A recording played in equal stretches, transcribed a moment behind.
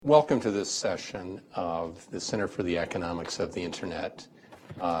Welcome to this session of the Center for the Economics of the Internet.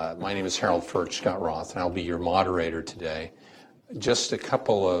 My name is Harold Scott-Roth, and I'll be your moderator today. Just a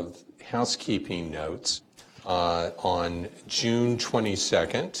couple of housekeeping notes. On June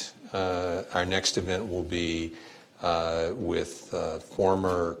 22nd, our next event will be with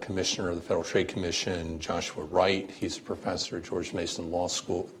former Commissioner of the Federal Trade Commission, Joshua Wright. He's a professor at George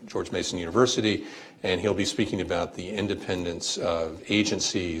Mason University, and he'll be speaking about the independence of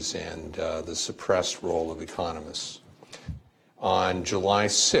agencies and the suppressed role of economists. On July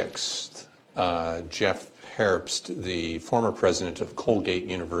 6th, Jeff Herbst, the former president of Colgate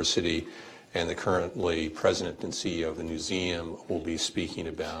University and the currently president and CEO of the museum, will be speaking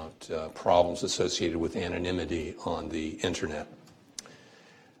about problems associated with anonymity on the internet.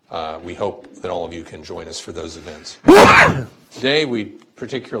 We hope that all of you can join us for those events. Today, we'd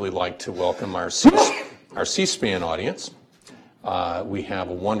particularly like to welcome our C-SPAN audience. We have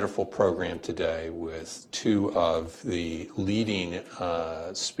a wonderful program today with two of the leading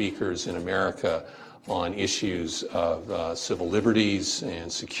speakers in America on issues of civil liberties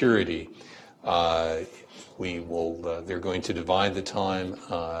and security. They're going to divide the time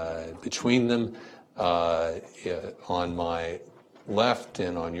between them. On my left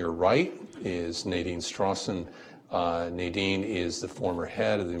and on your right is Nadine Strossen. Nadine is the former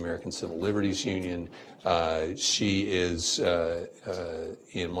head of the American Civil Liberties Union. She is,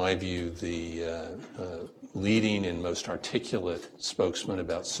 in my view, the leading and most articulate spokesman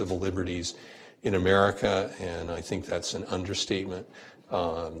about civil liberties in America, and I think that's an understatement.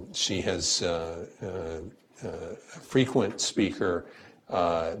 She has a frequent speaker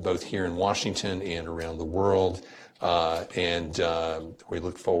both here in Washington and around the world, and we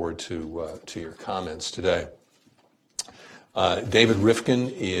look forward to your comments today. David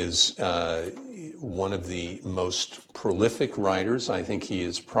Rivkin is one of the most prolific writers. I think he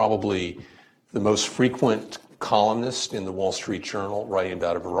is probably the most frequent columnist in the Wall Street Journal, writing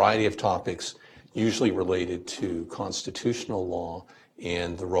about a variety of topics, usually related to constitutional law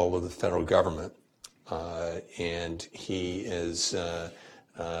and the role of the federal government. And he is, in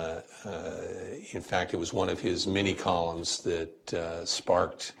fact, it was one of his many columns that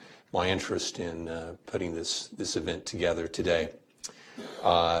sparked my interest in putting this event together today.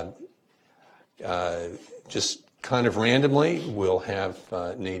 Just kind of randomly, we'll have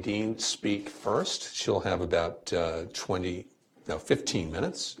Nadine speak first. She'll have about 15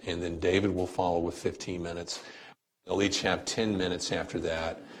 minutes, and then David will follow with 15 minutes. They'll each have 10 minutes after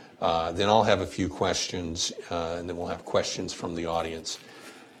that. Then I'll have a few questions, and then we'll have questions from the audience.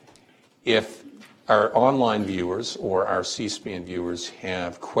 If our online viewers or our C-SPAN viewers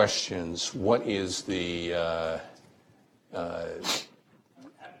have questions, what is the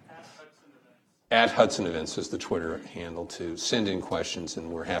 @HudsonEvents is the Twitter handle to send in questions,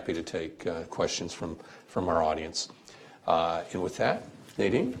 and we're happy to take questions from our audience. And with that,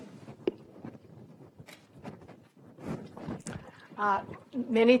 Nadine?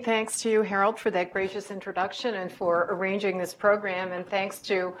 Many thanks to you, Harold, for that gracious introduction and for arranging this program, and thanks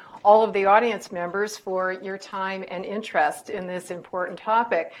to all of the audience members for your time and interest in this important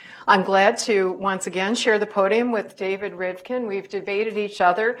topic. I'm glad to once again share the podium with David Rivkin. We've debated each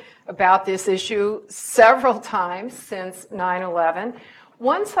other about this issue several times since 9/11.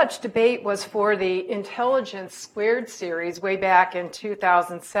 One such debate was for the Intelligence Squared series way back in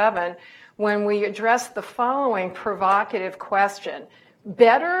 2007, when we addressed the following provocative question: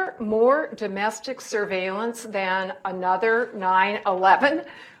 better, more domestic surveillance than another 9/11?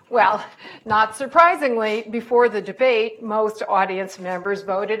 Well, not surprisingly, before the debate, most audience members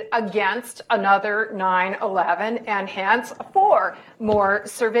voted against another 9/11 and hence for more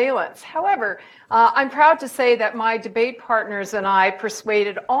surveillance. However, I'm proud to say that my debate partners and I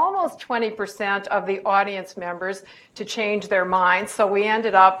persuaded almost 20% of the audience members to change their minds, so we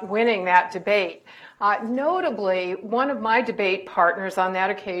ended up winning that debate. Notably, one of my debate partners on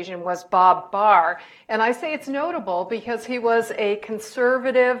that occasion was Bob Barr, and I say it's notable because he was a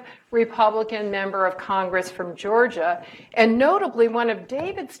conservative Republican member of Congress from Georgia, and notably one of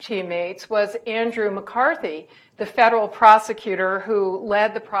David's teammates was Andrew McCarthy, the federal prosecutor who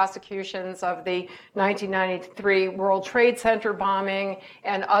led the prosecutions of the 1993 World Trade Center bombing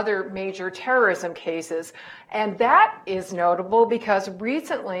and other major terrorism cases. And that is notable because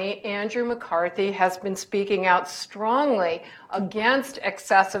recently Andrew McCarthy has been speaking out strongly against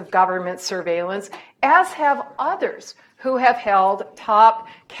excessive government surveillance, as have others who have held top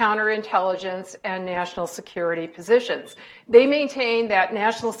counterintelligence, and national security positions. They maintain that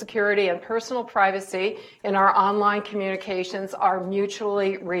national security and personal privacy in our online communications are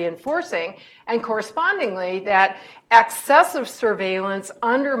mutually reinforcing, and correspondingly that excessive surveillance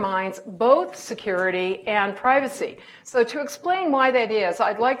undermines both security and privacy. So to explain why that is,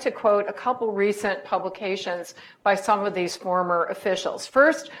 I'd like to quote a couple recent publications by some of these former officials.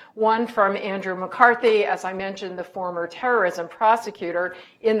 First, one from Andrew McCarthy, as I mentioned, the former terrorism prosecutor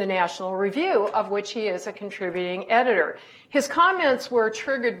in the National Review, of which he is a contributing editor. His comments were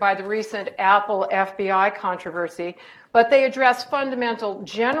triggered by the recent Apple FBI controversy, but they address fundamental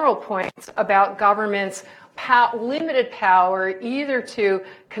general points about government's limited power either to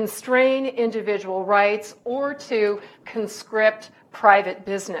constrain individual rights or to conscript private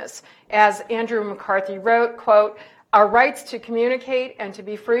business. As Andrew McCarthy wrote, quote, "Our rights to communicate and to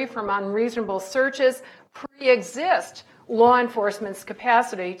be free from unreasonable searches pre-exist law enforcement's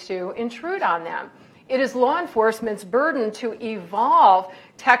capacity to intrude on them. It is law enforcement's burden to evolve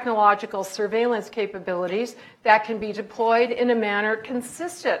technological surveillance capabilities that can be deployed in a manner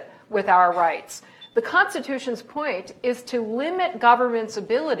consistent with our rights. The Constitution's point is to limit government's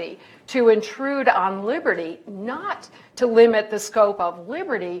ability to intrude on liberty, not to limit the scope of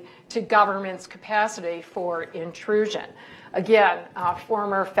liberty to government's capacity for intrusion." Again,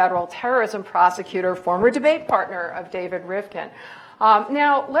 former federal terrorism prosecutor, former debate partner of David Rivkin.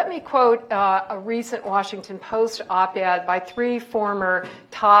 Now, let me quote a recent Washington Post op-ed by three former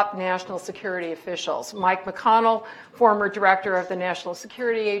top national security officials. Mike McConnell, former director of the National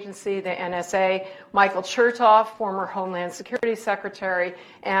Security Agency, the NSA, Michael Chertoff, former Homeland Security Secretary,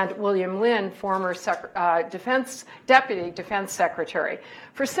 and William Lynn, former Deputy Defense Secretary.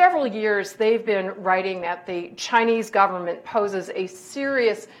 For several years, they've been writing that the Chinese government poses a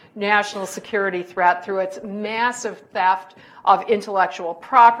serious national security threat through its massive theft of intellectual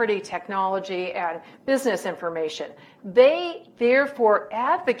property, technology, and business information. They therefore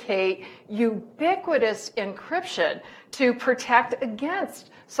advocate ubiquitous encryption to protect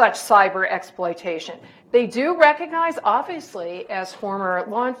against such cyber exploitation. They do recognize, obviously, as former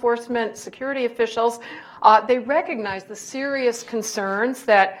law enforcement security officials, they recognize the serious concerns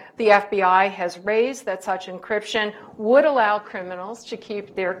that the FBI has raised that such encryption would allow criminals to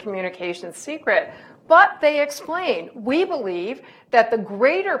keep their communications secret. But they explain, we believe that the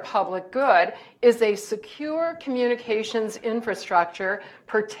greater public good is a secure communications infrastructure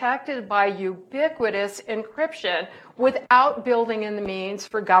protected by ubiquitous encryption without building in the means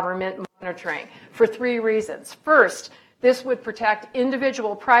for government monitoring for three reasons. First, this would protect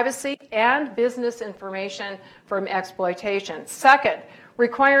individual privacy and business information from exploitation. Second,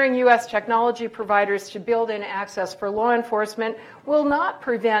 requiring U.S. technology providers to build in access for law enforcement will not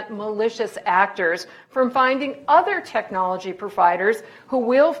prevent malicious actors from finding other technology providers who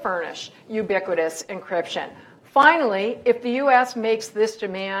will furnish ubiquitous encryption. Finally, if the U.S. makes this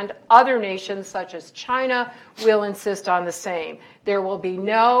demand, other nations such as China will insist on the same. There will be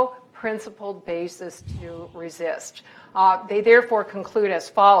no principled basis to resist. They therefore conclude as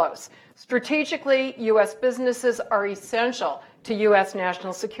follows. Strategically, U.S. businesses are essential to U.S.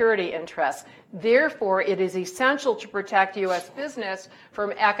 national security interests. Therefore, it is essential to protect U.S. business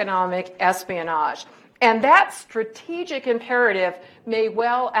from economic espionage. And that strategic imperative may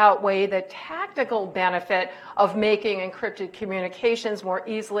well outweigh the tactical benefit of making encrypted communications more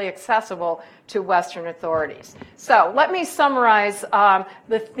easily accessible to Western authorities. So let me summarize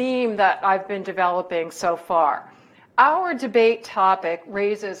the theme that I've been developing so far. Our debate topic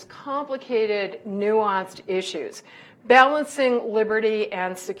raises complicated, nuanced issues. Balancing liberty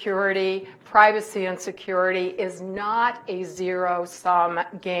and security, privacy and security is not a zero-sum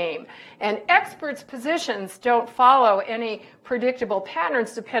game. And experts' positions don't follow any predictable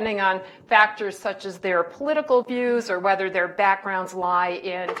patterns depending on factors such as their political views or whether their backgrounds lie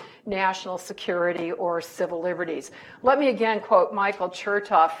in national security or civil liberties. Let me again quote Michael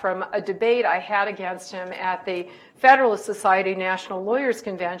Chertoff from a debate I had against him at the Federalist Society National Lawyers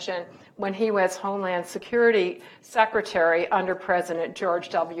Convention when he was Homeland Security Secretary under President George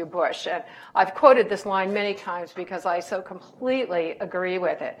W. Bush. And I've quoted this line many times because I so completely agree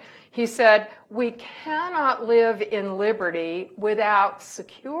with it. He said, "We cannot live in liberty without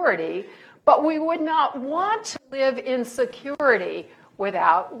security, but we would not want to live in security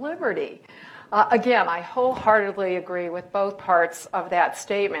without liberty." Again, I wholeheartedly agree with both parts of that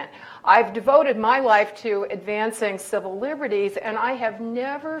statement. I've devoted my life to advancing civil liberties, and I have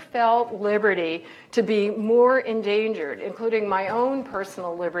never felt liberty to be more endangered, including my own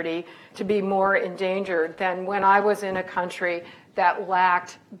personal liberty to be more endangered than when I was in a country that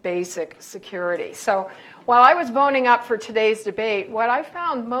lacked basic security. So While I was boning up for today's debate, what I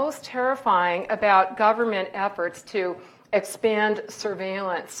found most terrifying about government efforts to expand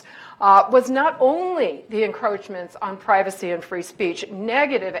surveillance was not only the encroachments on privacy and free speech,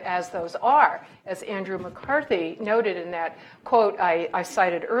 negative as those are, as Andrew McCarthy noted in that quote I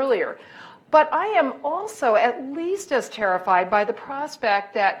cited earlier, but I am also at least as terrified by the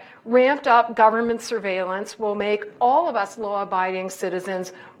prospect that ramped up government surveillance will make all of us law-abiding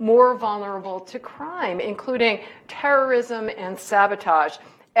citizens more vulnerable to crime, including terrorism and sabotage,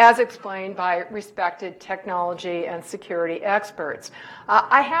 as explained by respected technology and security experts.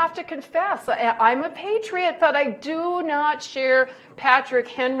 I have to confess, I'm a patriot, but I do not share Patrick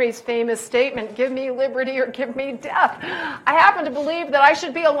Henry's famous statement, "Give me liberty or give me death." I happen to believe that I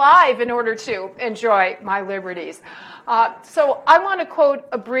should be alive in order to enjoy my liberties. So I want to quote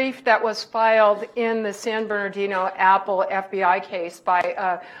a brief that was filed in the San Bernardino Apple FBI case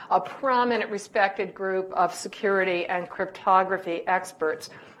by a prominent, respected group of security and cryptography experts.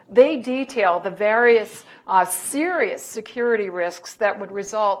 They detail the various serious security risks that would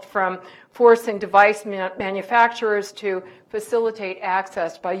result from forcing device manufacturers to facilitate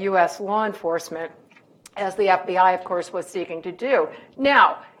access by U.S. law enforcement, as the FBI, of course, was seeking to do.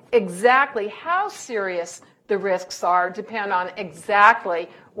 Now, exactly how serious the risks are depend on exactly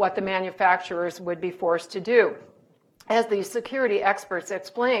what the manufacturers would be forced to do. As the security experts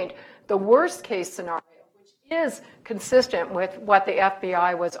explained, the worst case scenario is consistent with what the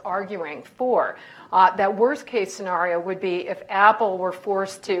FBI was arguing for. That worst case scenario would be if Apple were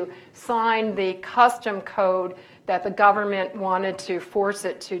forced to sign the custom code that the government wanted to force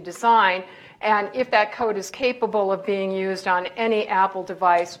it to design, and if that code is capable of being used on any Apple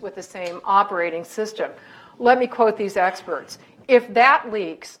device with the same operating system. Let me quote these experts. If that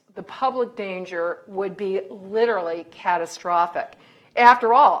leaks, the public danger would be literally catastrophic.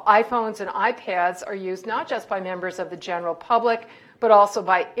 After all, iPhones and iPads are used not just by members of the general public, but also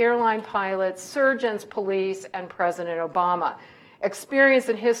by airline pilots, surgeons, police, and President Obama. Experience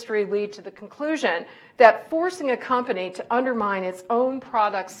and history lead to the conclusion that forcing a company to undermine its own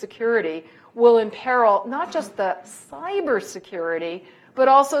product's security will imperil not just the cybersecurity, but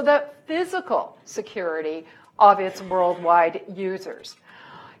also the physical security of its worldwide users.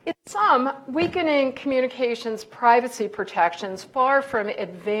 In sum, weakening communications privacy protections, far from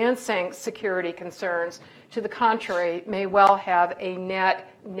advancing security concerns, to the contrary, may well have a net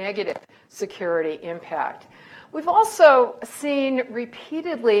negative security impact. We've also seen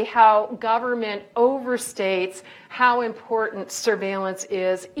repeatedly how government overstates how important surveillance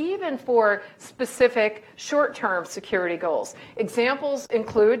is, even for specific short-term security goals. Examples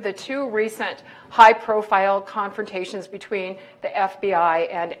include the two recent high-profile confrontations between the FBI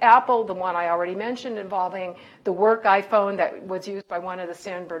and Apple, the one I already mentioned involving the work iPhone that was used by one of the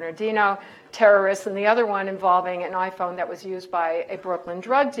San Bernardino terrorists, and the other one involving an iPhone that was used by a Brooklyn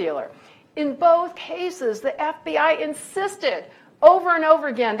drug dealer. In both cases, the FBI insisted over and over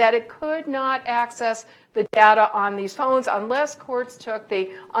again that it could not access the data on these phones unless courts took the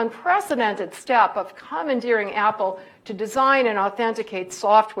unprecedented step of commandeering Apple to design and authenticate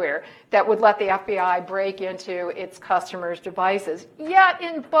software that would let the FBI break into its customers' devices. Yet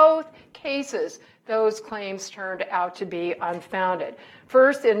in both cases, those claims turned out to be unfounded.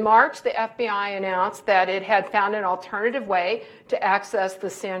 First, in March, the FBI announced that it had found an alternative way to access the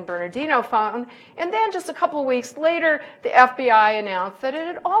San Bernardino phone. And then just a couple of weeks later, the FBI announced that it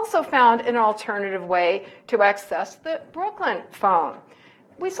had also found an alternative way to access the Brooklyn phone.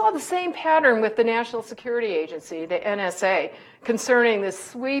 We saw the same pattern with the National Security Agency, the NSA, concerning this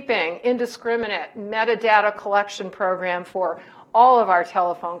sweeping, indiscriminate metadata collection program for all of our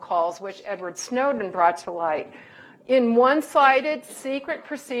telephone calls, which Edward Snowden brought to light. In one-sided secret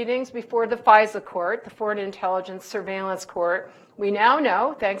proceedings before the FISA court, the Foreign Intelligence Surveillance Court, we now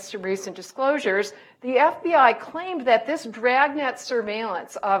know, thanks to recent disclosures, the FBI claimed that this dragnet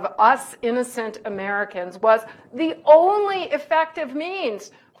surveillance of us innocent Americans was the only effective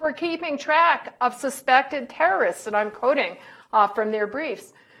means for keeping track of suspected terrorists, and I'm quoting from their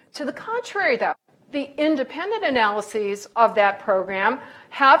briefs. To the contrary, though, the independent analyses of that program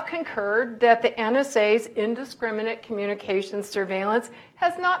have concurred that the NSA's indiscriminate communications surveillance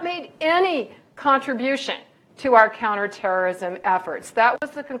has not made any contribution to our counterterrorism efforts. That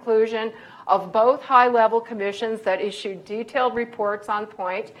was the conclusion of both high-level commissions that issued detailed reports on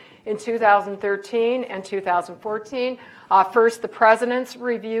point in 2013 and 2014. First, the President's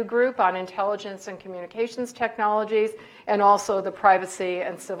Review Group on Intelligence and Communications Technologies, and also the Privacy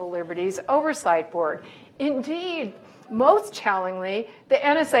and Civil Liberties Oversight Board. Indeed, most challengingly, the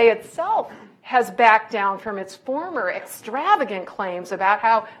NSA itself has backed down from its former extravagant claims about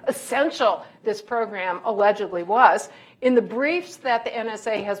how essential this program allegedly was. In the briefs that the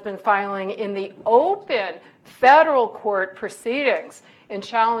NSA has been filing in the open federal court proceedings in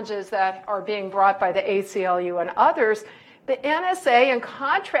challenges that are being brought by the ACLU and others, the NSA, in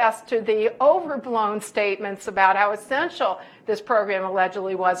contrast to the overblown statements about how essential this program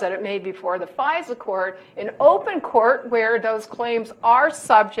allegedly was that it made before the FISA court, in open court where those claims are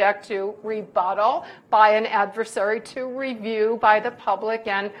subject to rebuttal by an adversary, to review by the public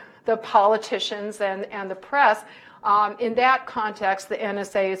and the politicians and the press, in that context, the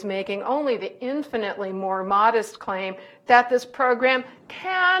NSA is making only the infinitely more modest claim that this program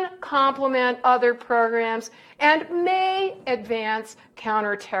can complement other programs and may advance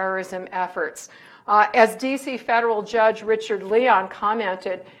counterterrorism efforts. As D.C. federal judge Richard Leon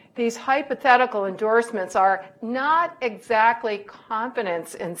commented, these hypothetical endorsements are not exactly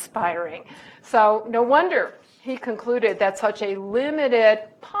confidence-inspiring. So no wonder he concluded that such a limited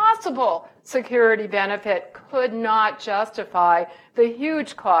possible security benefit could not justify the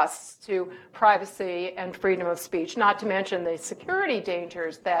huge costs to privacy and freedom of speech, not to mention the security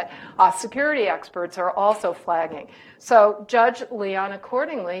dangers that security experts are also flagging. So Judge Leon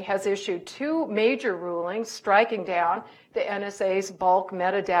accordingly has issued 2 major rulings striking down the NSA's bulk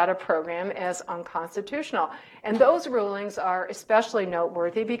metadata program as unconstitutional. And those rulings are especially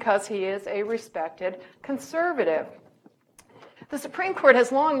noteworthy because he is a respected conservative. The Supreme Court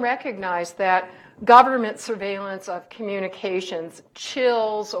has long recognized that government surveillance of communications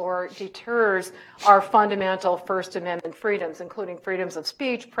chills or deters our fundamental First Amendment freedoms, including freedoms of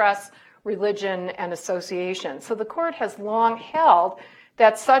speech, press, religion, and association. So the court has long held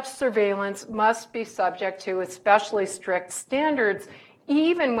that such surveillance must be subject to especially strict standards,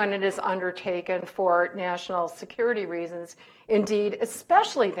 even when it is undertaken for national security reasons. Indeed,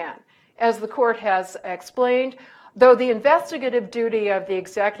 especially then, as the court has explained, though the investigative duty of the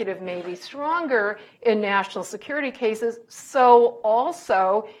executive may be stronger in national security cases, so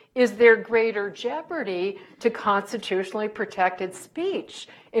also is there greater jeopardy to constitutionally protected speech,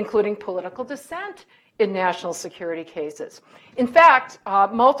 including political dissent in national security cases. In fact,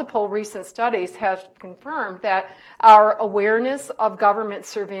 multiple recent studies have confirmed that our awareness of government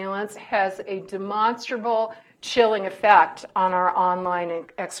surveillance has a demonstrable chilling effect on our online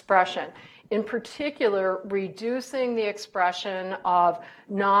expression. In particular, reducing the expression of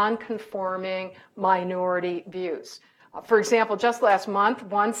non-conforming minority views. For example, just last month,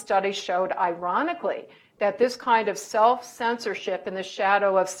 one study showed, ironically, that this kind of self-censorship in the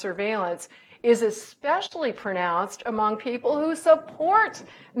shadow of surveillance is especially pronounced among people who support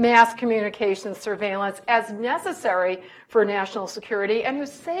mass communication surveillance as necessary for national security and who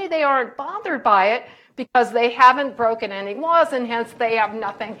say they aren't bothered by it because they haven't broken any laws and hence they have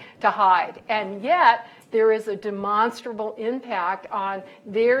nothing to hide. And yet, there is a demonstrable impact on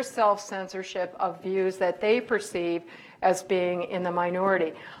their self-censorship of views that they perceive as being in the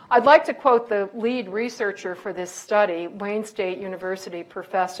minority. I'd like to quote the lead researcher for this study, Wayne State University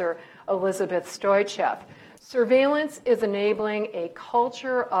professor Elizabeth Stoichev. Surveillance is enabling a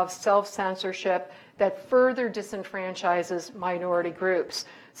culture of self-censorship that further disenfranchises minority groups.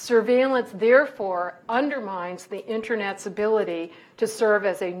 Surveillance, therefore, undermines the Internet's ability to serve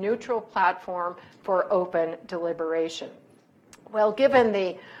as a neutral platform for open deliberation. Well, given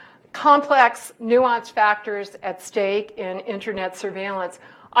the complex, nuanced factors at stake in Internet surveillance,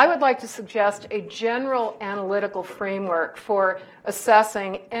 I would like to suggest a general analytical framework for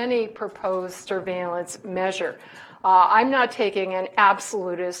assessing any proposed surveillance measure. I'm not taking an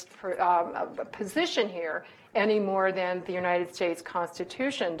absolutist position here any more than the United States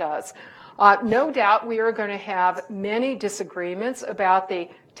Constitution does. No doubt we are going to have many disagreements about the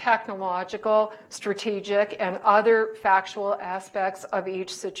technological, strategic, and other factual aspects of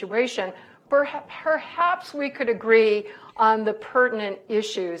each situation. Perhaps we could agree on the pertinent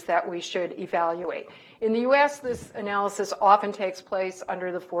issues that we should evaluate. In the U.S., this analysis often takes place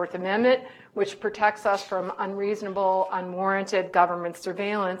under the Fourth Amendment, which protects us from unreasonable, unwarranted government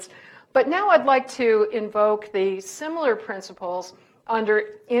surveillance. But now I'd like to invoke the similar principles under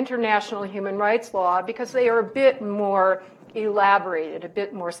international human rights law because they are a bit more elaborated, a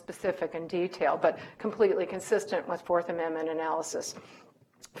bit more specific and detailed, but completely consistent with Fourth Amendment analysis.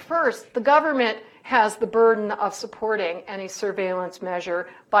 First, the government has the burden of supporting any surveillance measure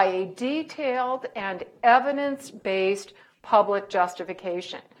by a detailed and evidence-based public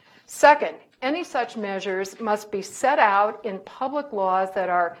justification. Second, any such measures must be set out in public laws that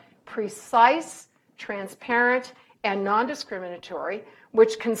are precise, transparent, and non-discriminatory,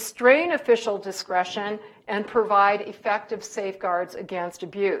 which constrain official discretion and provide effective safeguards against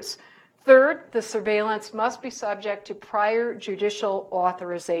abuse. Third, the surveillance must be subject to prior judicial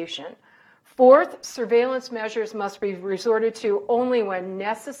authorization. Fourth, surveillance measures must be resorted to only when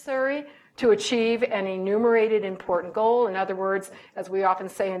necessary to achieve an enumerated important goal. In other words, as we often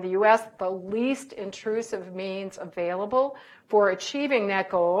say in the US, the least intrusive means available for achieving that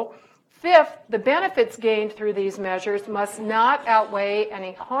goal. Fifth, the benefits gained through these measures must not outweigh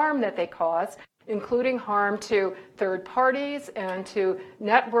any harm that they cause, including harm to third parties and to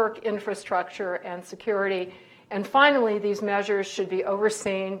network infrastructure and security. And finally, these measures should be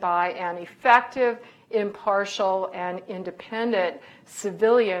overseen by an effective, impartial, and independent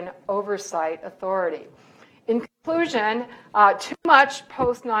civilian oversight authority. In conclusion, too much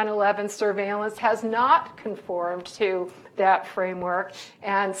post-9/11 surveillance has not conformed to that framework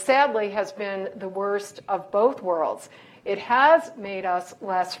and sadly has been the worst of both worlds. It has made us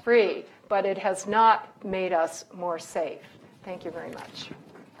less free, but it has not made us more safe. Thank you very much.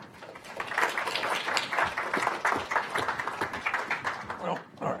 Well,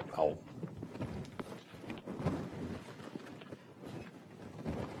 all right.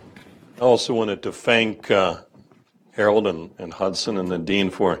 I also wanted to thank Harold and Hudson and Nadine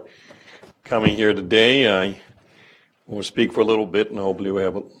for coming here today. I will speak for a little bit, and hopefully we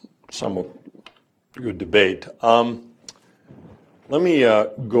have some good debate. Let me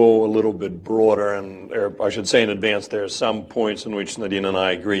go a little bit broader, and I should say in advance, there are some points in which Nadine and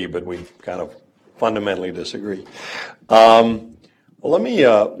I agree, but we kind of fundamentally disagree. Well, let me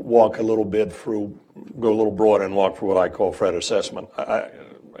walk a little bit through, go a little broader and walk through what I call threat assessment.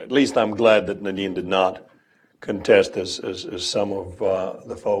 At least I'm glad that Nadine did not contest, as some of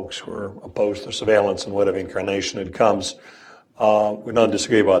the folks who are opposed to surveillance in whatever incarnation it comes. We don't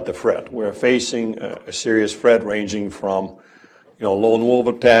disagree about the threat. We're facing a serious threat ranging from lone wolf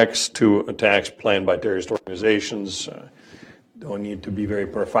attacks to attacks planned by terrorist organizations. Don't need to be very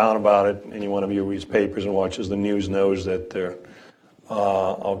profound about it. Any one of you who reads papers and watches the news knows that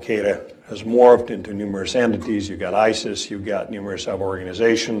Al-Qaeda has morphed into numerous entities. You've got ISIS, you've got numerous other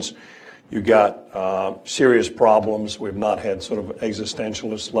organizations. You've got serious problems. We've not had sort of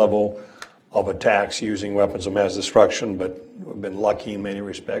existentialist level of attacks using weapons of mass destruction, but we've been lucky in many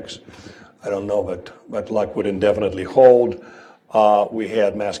respects. I don't know, but luck would indefinitely hold. We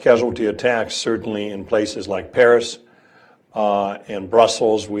had mass casualty attacks, certainly in places like Paris and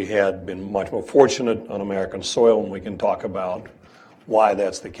Brussels. We had been much more fortunate on American soil, and we can talk about why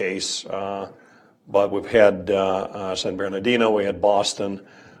that's the case. But we've had San Bernardino, we had Boston.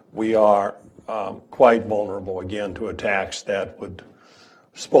 We are quite vulnerable, again, to attacks that would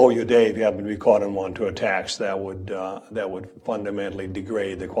spoil your day if you happen to be caught in one, to attacks that would fundamentally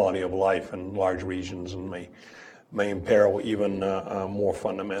degrade the quality of life in large regions and may imperil even more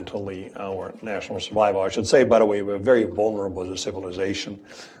fundamentally our national survival. I should say, by the way, we're very vulnerable as a civilization.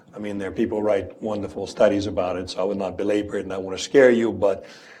 I mean, there are people who write wonderful studies about it, so I would not belabor it and I want to scare you, but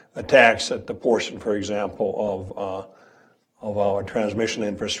attacks at the portion, for example, of our transmission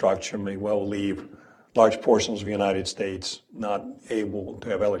infrastructure may well leave large portions of the United States not able to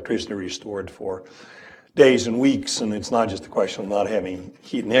have electricity restored for days and weeks. And it's not just a question of not having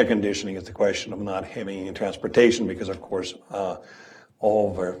heat and air conditioning, it's a question of not having any transportation because, of course,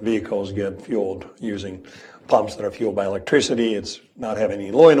 all of our vehicles get fueled using pumps that are fueled by electricity. It's not having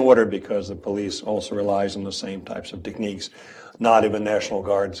any law and order because the police also relies on the same types of techniques, not even National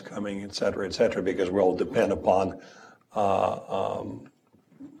Guards coming, et cetera, because we all depend upon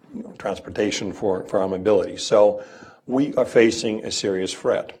transportation for our mobility. So we are facing a serious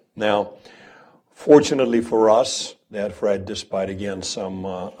threat. Now, fortunately for us, that threat, despite, again, some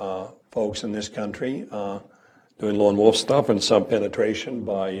folks in this country doing lone wolf stuff and some penetration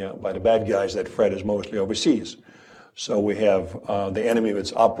by the bad guys, that threat is mostly overseas. So we have the enemy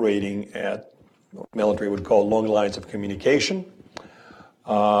that's operating at what military would call long lines of communication.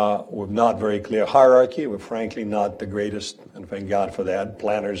 With not very clear hierarchy. We're frankly not the greatest, and thank God for that,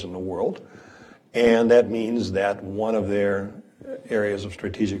 planners in the world. And that means that one of their areas of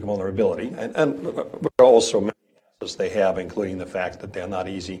strategic vulnerability, and there are also many assets they have, including the fact that they're not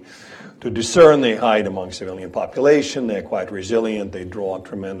easy to discern. They hide among civilian population. They're quite resilient. They draw a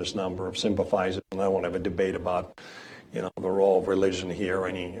tremendous number of sympathizers. And I won't have a debate about, the role of religion here or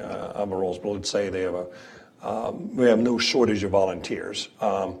any other roles, but let's say they have we have no shortage of volunteers.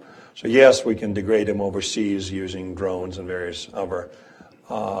 So yes, we can degrade them overseas using drones and various other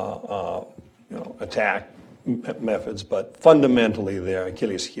attack methods, but fundamentally their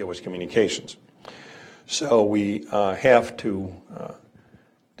Achilles heel was communications. So we have to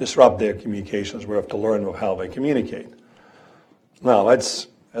disrupt their communications. We have to learn how they communicate. Now that's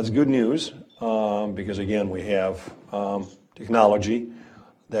good news because again we have technology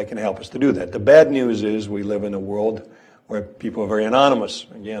that can help us to do that. The bad news is we live in a world where people are very anonymous.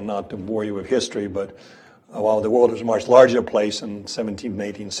 Again, not to bore you with history, but while the world was a much larger place in the 17th and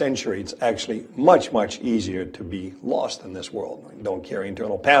 18th century, it's actually much, much easier to be lost in this world. We don't carry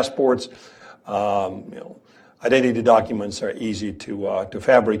internal passports. Identity documents are easy to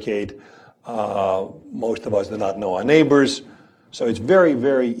fabricate. Most of us do not know our neighbors. So it's very,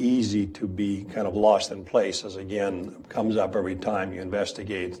 very easy to be kind of lost in places. Again, comes up every time you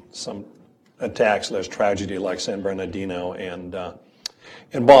investigate some attacks/tragedy like San Bernardino and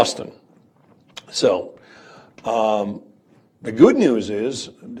in Boston. So the good news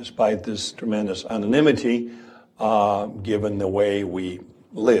is, despite this tremendous anonymity, given the way we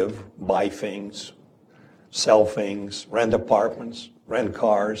live, buy things, sell things, rent apartments, rent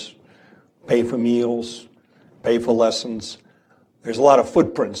cars, pay for meals, pay for lessons, there's a lot of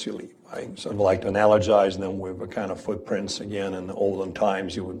footprints you leave. I sort of like to analogize them with the kind of footprints, again, in the olden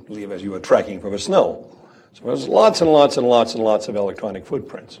times you would leave as you were trekking through the snow. So there's lots and lots and lots and lots of electronic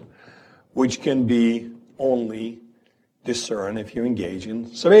footprints, which can be only discerned if you engage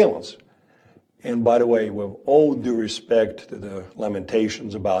in surveillance. And by the way, with all due respect to the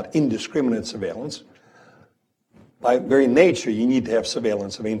lamentations about indiscriminate surveillance, by very nature, you need to have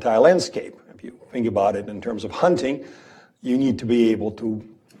surveillance of the entire landscape. If you think about it in terms of hunting, you need to be able to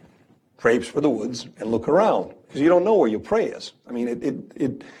traipse for the woods and look around because you don't know where your prey is. I mean,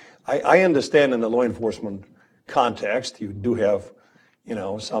 I understand in the law enforcement context, you do have,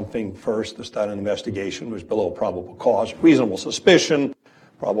 something first to start an investigation, which is below probable cause, reasonable suspicion,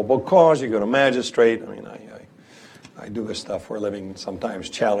 probable cause. You go to magistrate. I mean, I do this stuff for a living, sometimes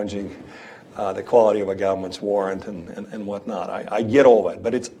challenging the quality of a government's warrant and whatnot. I get all that,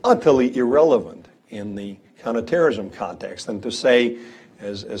 but it's utterly irrelevant in the counterterrorism context. And to say,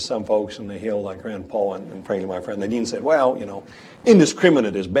 as some folks in the Hill, like Rand Paul and frankly my friend Nadine said, well,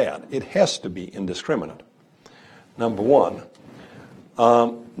 indiscriminate is bad. It has to be indiscriminate, number one.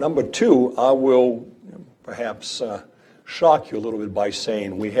 Number two, I will perhaps shock you a little bit by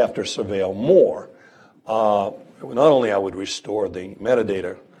saying we have to surveil more. Not only I would restore the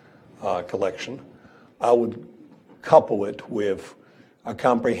metadata collection, I would couple it with a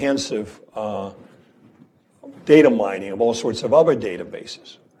comprehensive data mining of all sorts of other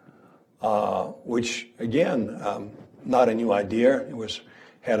databases, which, again, not a new idea. It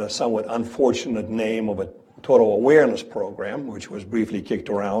had a somewhat unfortunate name of a total awareness program, which was briefly kicked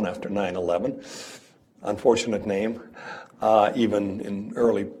around after 9/11. Unfortunate name. Even in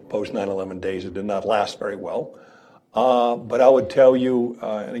early post-9/11 days, it did not last very well. But I would tell you,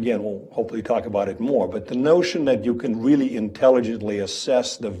 and again, we'll hopefully talk about it more, but the notion that you can really intelligently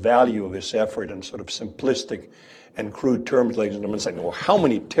assess the value of this effort in sort of simplistic and crude terms, ladies and gentlemen, saying, well, how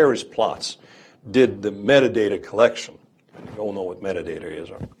many terrorist plots did the metadata collection, and you all know what metadata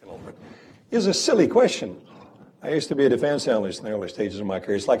is a silly question. I used to be a defense analyst in the early stages of my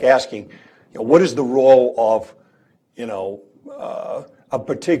career. It's like asking, what is the role of, a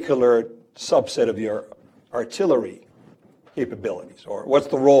particular subset of your artillery capabilities, or what's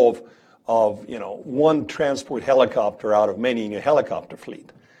the role of one transport helicopter out of many in your helicopter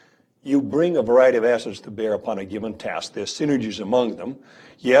fleet? You bring a variety of assets to bear upon a given task. There's synergies among them.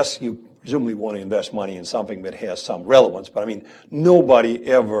 Yes, you presumably want to invest money in something that has some relevance, but I mean, nobody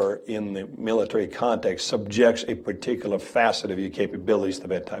ever in the military context subjects a particular facet of your capabilities to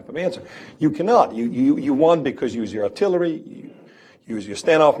that type of answer. You cannot. You want because you use your artillery, you use your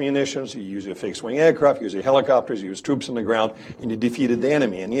standoff munitions, you use your fixed-wing aircraft, you use your helicopters, you use troops on the ground, and you defeated the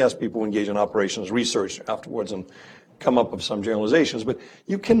enemy. And yes, people engage in operations research afterwards and come up with some generalizations, but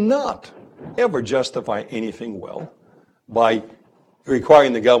you cannot ever justify anything well by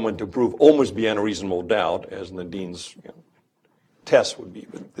requiring the government to prove almost beyond a reasonable doubt, as Nadine's test would be.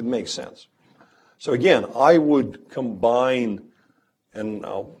 But it makes sense. So again, I would combine, and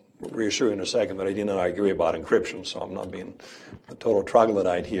I'll reassure you in a second that I did not agree about encryption, so I'm not being a total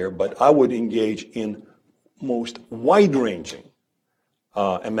troglodyte here, but I would engage in most wide-ranging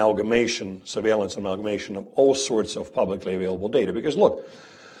surveillance amalgamation of all sorts of publicly available data. Because look,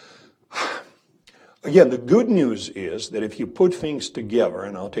 again, the good news is that if you put things together,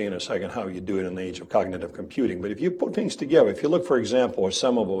 and I'll tell you in a second how you do it in the age of cognitive computing, but if you put things together, if you look, for example, at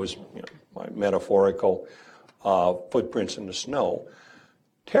some of those metaphorical footprints in the snow,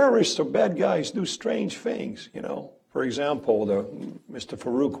 terrorists or bad guys do strange things, For example, Mr.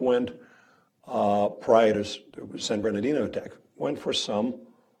 Farouk went, prior to the San Bernardino attack, went for some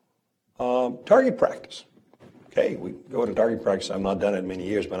target practice. Okay, we go to target practice. I've not done it in many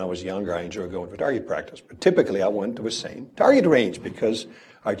years. When I was younger, I enjoyed going for target practice. But typically, I went to the same target range because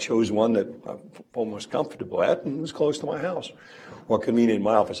I chose one that I'm almost comfortable at and was close to my house. Or convenient in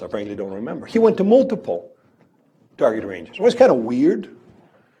my office, I frankly don't remember. He went to multiple target ranges. It was kind of weird.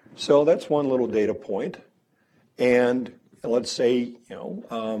 So that's one little data point. And let's say,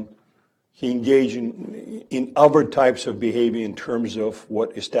 he engaged in other types of behavior in terms of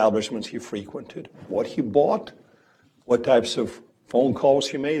what establishments he frequented, what he bought, what types of phone calls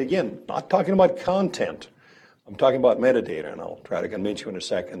he made. Again, not talking about content. I'm talking about metadata, and I'll try to convince you in a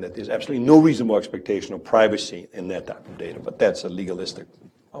second that there's absolutely no reasonable expectation of privacy in that type of data, but that's a legalistic,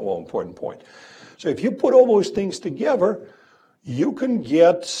 well, important point. So if you put all those things together, you can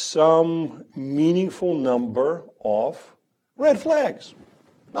get some meaningful number of red flags.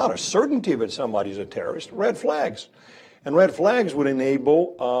 Not a certainty that somebody's a terrorist, red flags. And red flags would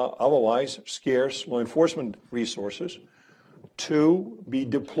enable otherwise scarce law enforcement resources to be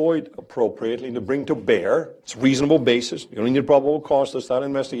deployed appropriately and to bring to bear, it's a reasonable basis, you don't need probable cause to start an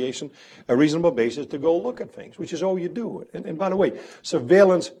investigation, a reasonable basis to go look at things, which is all you do. And by the way,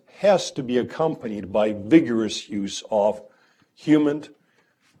 surveillance has to be accompanied by vigorous use of human,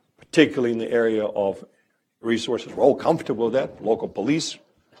 particularly in the area of resources. We're all comfortable with that. Local police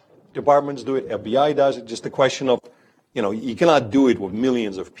departments do it, FBI does it, just a question of, you cannot do it with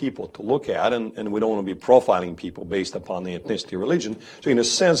millions of people to look at, and we don't want to be profiling people based upon the ethnicity or religion. So in a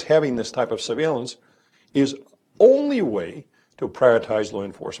sense, having this type of surveillance is only way to prioritize law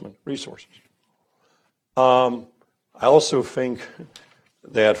enforcement resources. I also think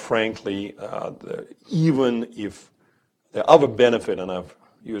that, frankly, even if the other benefit, and I've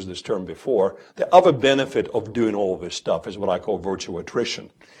used this term before, the other benefit of doing all of this stuff is what I call virtual attrition.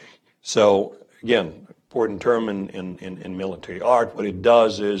 So, again, important term in military art. What it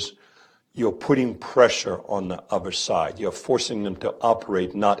does is you're putting pressure on the other side. You're forcing them to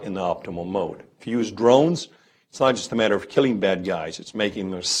operate not in the optimal mode. If you use drones, it's not just a matter of killing bad guys. It's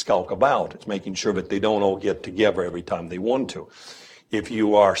making them skulk about. It's making sure that they don't all get together every time they want to. If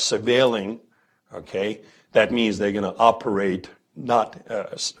you are surveilling, okay, that means they're going to operate not,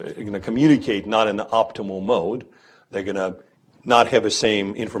 going to communicate not in the optimal mode. They're going to not have the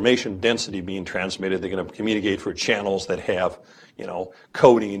same information density being transmitted. They're going to communicate through channels that have,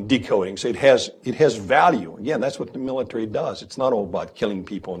 coding and decoding. So it has value. Again, that's what the military does. It's not all about killing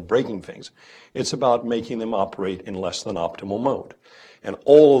people and breaking things. It's about making them operate in less than optimal mode. And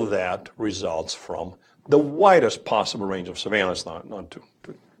all of that results from the widest possible range of surveillance, not to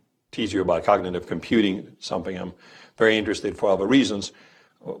tease you about cognitive computing, something I'm very interested for other reasons.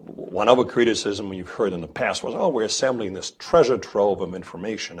 One other criticism you've heard in the past was, we're assembling this treasure trove of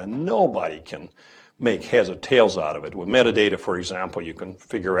information and nobody can make heads or tails out of it. With metadata, for example, you can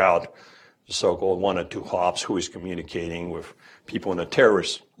figure out the so-called 1 or 2 hops who is communicating with people in a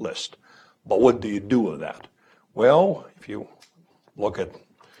terrorist list. But what do you do with that? Well, if you look at,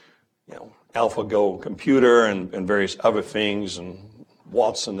 AlphaGo computer and various other things and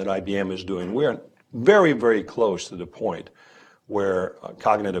Watson that IBM is doing, we're very, very close to the point where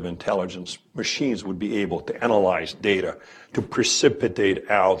cognitive intelligence machines would be able to analyze data to precipitate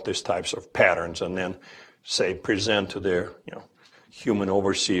out these types of patterns and then, say, present to their human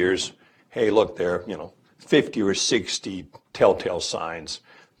overseers, hey, look, there are 50 or 60 telltale signs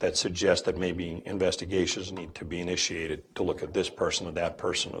that suggest that maybe investigations need to be initiated to look at this person or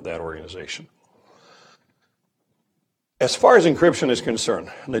that organization. As far as encryption is concerned,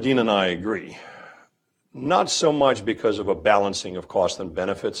 Nadine and I agree. Not so much because of a balancing of cost and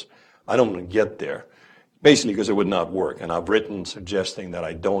benefits. I don't want to get there. Basically because it would not work. And I've written suggesting that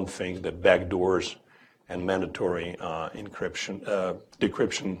I don't think that backdoors and mandatory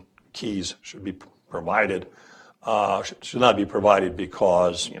decryption keys should be provided. Should not be provided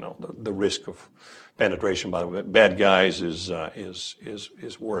because the risk of penetration by the bad guys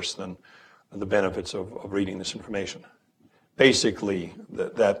is worse than the benefits of reading this information. Basically,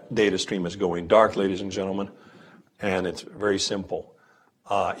 that data stream is going dark, ladies and gentlemen, and it's very simple.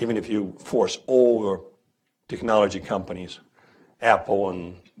 Even if you force all your technology companies, Apple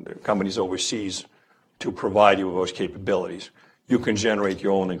and the companies overseas, to provide you with those capabilities, you can generate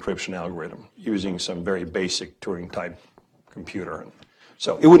your own encryption algorithm using some very basic Turing-type computer.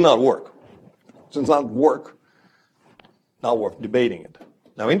 So it would not work. Since it not work, not worth debating it.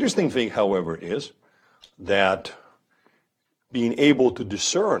 Now, interesting thing, however, is that being able to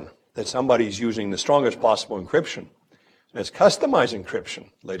discern that somebody is using the strongest possible encryption, and it's customized encryption,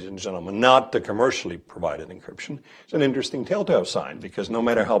 ladies and gentlemen, not the commercially provided encryption, is an interesting telltale sign, because no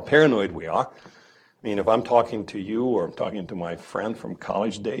matter how paranoid we are, if I'm talking to you or I'm talking to my friend from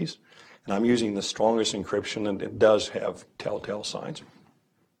college days, and I'm using the strongest encryption and it does have telltale signs,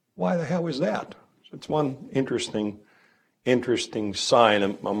 why the hell is that? So it's one interesting interesting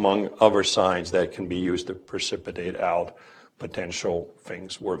sign among other signs that can be used to precipitate out potential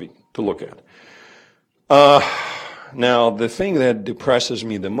things worthy to look at. Now, the thing that depresses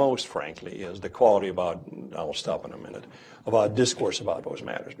me the most, frankly, is the quality I'll stop in a minute, about discourse about those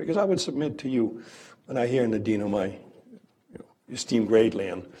matters. Because I would submit to you, when I hear Nadine, whom I esteem greatly,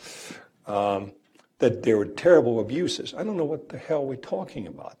 and that there were terrible abuses. I don't know what the hell we're talking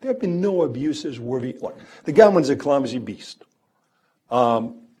about. There have been no abuses worthy. Look, the government's a clumsy beast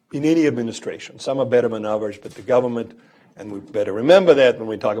in any administration. Some are better than others, but the government, and we better remember that when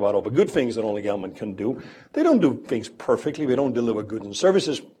we talk about all the good things that only government can do, they don't do things perfectly. They don't deliver goods and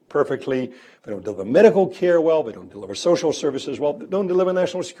services perfectly. They don't deliver medical care well. They don't deliver social services well. They don't deliver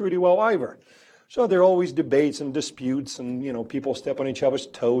national security well either. So there are always debates and disputes, and people step on each other's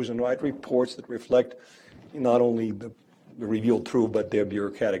toes and write reports that reflect not only the revealed truth, but their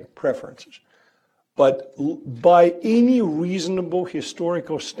bureaucratic preferences. But by any reasonable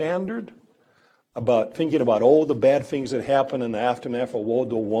historical standard, about thinking about all the bad things that happened in the aftermath of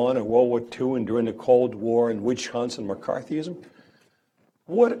World War I and World War II and during the Cold War and witch hunts and McCarthyism,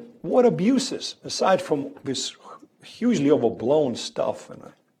 what abuses, aside from this hugely overblown stuff, and I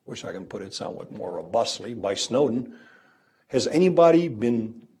wish I can put it somewhat more robustly, by Snowden, has anybody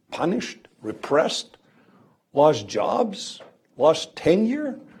been punished, repressed, lost jobs, lost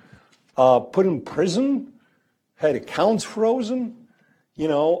tenure, put in prison, had accounts frozen?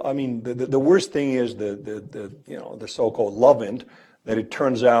 The worst thing is the so-called love int, that it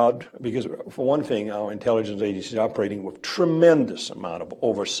turns out, because for one thing, our intelligence agency is operating with tremendous amount of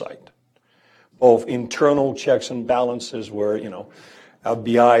oversight, both internal checks and balances where,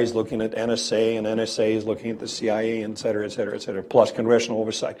 FBI is looking at NSA and NSA is looking at the CIA, et cetera, plus congressional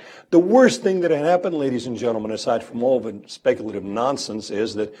oversight. The worst thing that had happened, ladies and gentlemen, aside from all the speculative nonsense,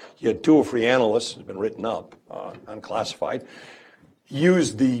 is that you had 2 or 3 analysts, who've been written up, unclassified,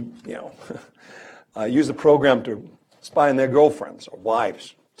 use the program to spy on their girlfriends or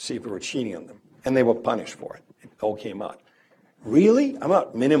wives, see if they were cheating on them, and they were punished for it. It all came out. Really? I'm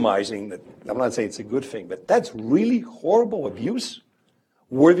not minimizing that. I'm not saying it's a good thing, but that's really horrible abuse,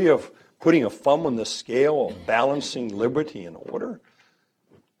 worthy of putting a thumb on the scale of balancing liberty and order.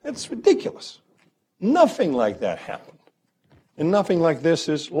 It's ridiculous. Nothing like that happened, and nothing like this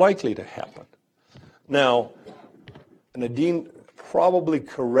is likely to happen. Now, Nadine probably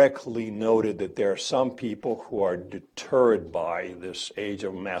correctly noted that there are some people who are deterred by this age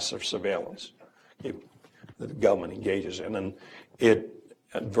of massive surveillance that the government engages in, and it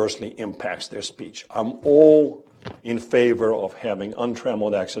adversely impacts their speech. I'm all in favor of having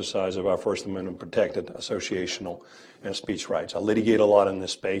untrammeled exercise of our First Amendment protected associational and speech rights. I litigate a lot in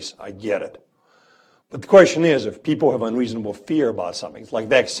this space. I get it. But the question is, if people have unreasonable fear about something, it's like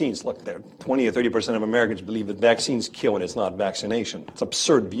vaccines. Look, there 20 or 30% of Americans believe that vaccines kill and it's not vaccination. It's an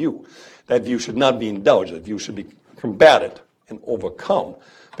absurd view. That view should not be indulged. That view should be combated and overcome,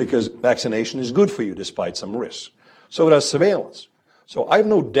 because vaccination is good for you despite some risks. So does surveillance. So I have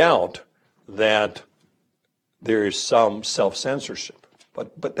no doubt that there is some self-censorship,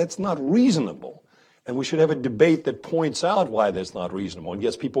 but that's not reasonable. And we should have a debate that points out why that's not reasonable and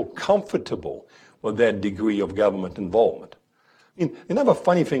gets people comfortable with that degree of government involvement. I mean, another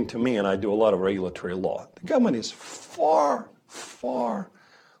funny thing to me, and I do a lot of regulatory law, the government is far, far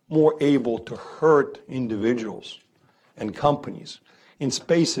more able to hurt individuals and companies in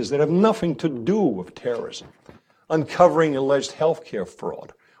spaces that have nothing to do with terrorism, uncovering alleged healthcare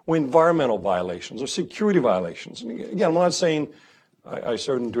fraud, or environmental violations, or security violations. And again, I'm not saying I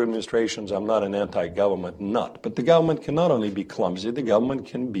served in 2 administrations, I'm not an anti-government nut, but the government can not only be clumsy, the government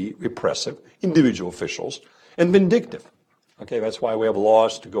can be repressive, individual officials, and vindictive. Okay, that's why we have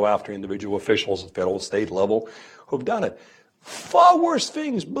laws to go after individual officials at federal, state level who've done it. Far worse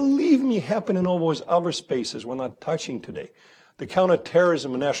things, believe me, happen in all those other spaces we're not touching today. The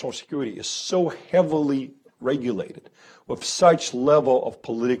counterterrorism and national security is so heavily regulated, with such level of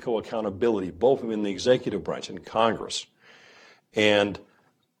political accountability, both within the executive branch and Congress and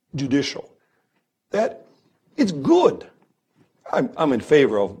judicial, that it's good. I'm in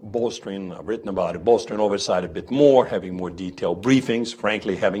favor of bolstering, I've written about it, bolstering oversight a bit more, having more detailed briefings,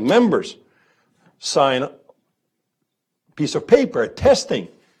 frankly, having members sign a piece of paper attesting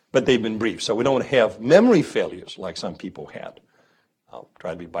that they've been briefed, so we don't have memory failures like some people had. I'll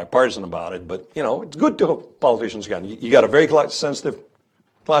try to be bipartisan about it, but, it's good to have politicians again. You got a very sensitive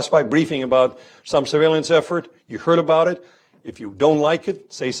classified briefing about some surveillance effort. You heard about it. If you don't like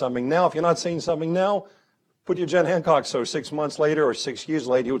it, say something now. If you're not saying something now, put your John Hancock, so 6 months later or 6 years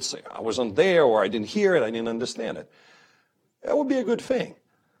later, you would say, I wasn't there, or I didn't hear it, I didn't understand it. That would be a good thing.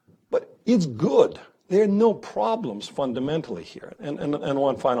 But it's good there are no problems fundamentally here. And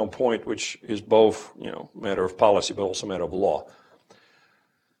one final point, which is both, matter of policy, but also matter of law.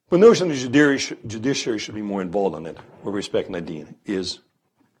 The notion that the judiciary should be more involved in it, with respect to Nadine,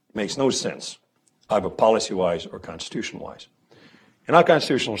 makes no sense, either policy-wise or constitution-wise. In our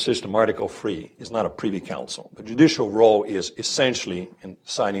constitutional system, Article 3 is not a privy council. The judicial role is essentially in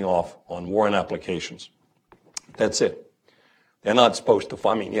signing off on warrant applications. That's it. They're not supposed to,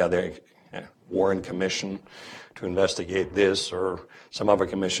 they're warrant commission to investigate this or some other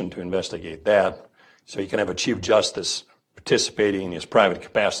commission to investigate that. So you can have a Chief Justice participating in his private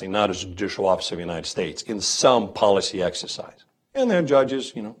capacity, not as a judicial officer of the United States, in some policy exercise. And there are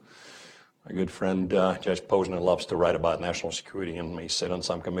judges, my good friend Judge Posner loves to write about national security and may sit on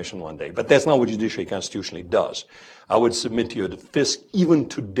some commission one day. But that's not what judiciary constitutionally does. I would submit to you that FISC, even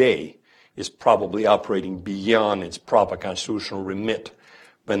today, is probably operating beyond its proper constitutional remit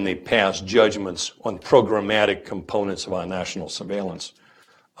when they pass judgments on programmatic components of our national surveillance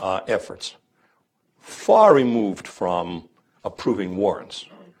efforts, far removed from approving warrants.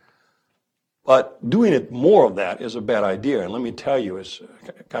 But doing it more of that is a bad idea. And let me tell you, as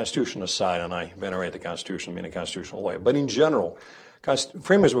Constitution aside, and I venerate the Constitution, being a constitutional lawyer, but in general,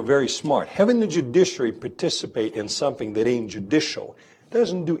 framers were very smart. Having the judiciary participate in something that ain't judicial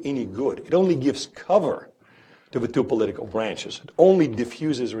doesn't do any good. It only gives cover to the two political branches. It only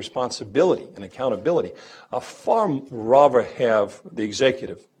diffuses responsibility and accountability. I'd far rather have the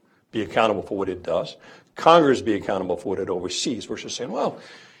executive be accountable for what it does, Congress be accountable for what it oversees, versus saying,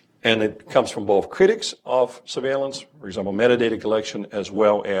 and it comes from both critics of surveillance, for example, metadata collection, as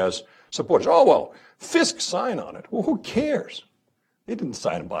well as supporters. FISC signed on it. Well, who cares? They didn't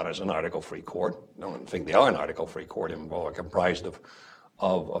sign about it as an Article 3 court. I don't think they are an Article 3 court, even though they're comprised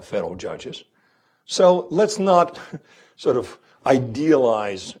of federal judges. So let's not sort of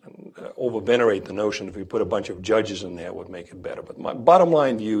idealize and over-venerate the notion if we put a bunch of judges in there, it would make it better. But my bottom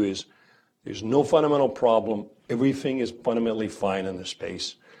line view is there's no fundamental problem. Everything is fundamentally fine in this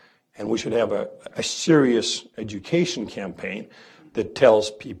space. And we should have a serious education campaign that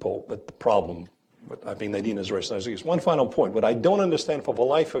tells people that the problem, I think Nadine has raised this. One final point. What I don't understand for the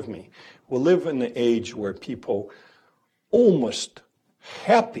life of me, we live in an age where people almost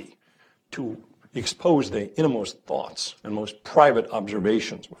happy to expose their innermost thoughts and most private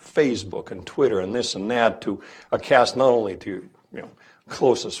observations with Facebook and Twitter and this and that to a cast not only to your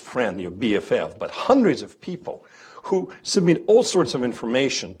closest friend, your BFF, but hundreds of people who submit all sorts of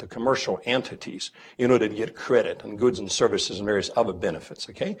information to commercial entities in order to get credit and goods and services and various other benefits,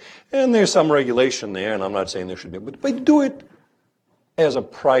 okay? And there's some regulation there, and I'm not saying there should be, but they do it as a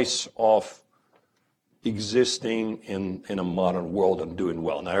price of existing in a modern world and doing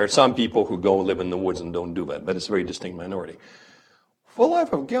well. Now, there are some people who go live in the woods and don't do that, but it's a very distinct minority. For the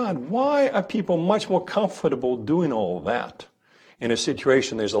life of God, why are people much more comfortable doing all that in a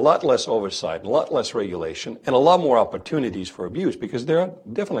situation there's a lot less oversight, a lot less regulation, and a lot more opportunities for abuse? Because there are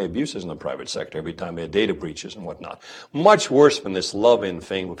definitely abuses in the private sector every time there are data breaches and whatnot. Much worse than this love-in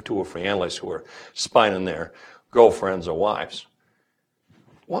thing with 2 or 3 analysts who are spying on their girlfriends or wives.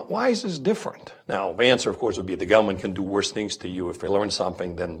 Why is this different? Now, the answer, of course, would be the government can do worse things to you if they learn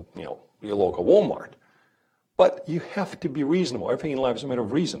something than, your local Walmart. But you have to be reasonable. Everything in life is a matter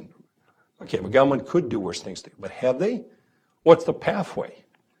of reason. Okay, the government could do worse things to you, but have they? What's the pathway?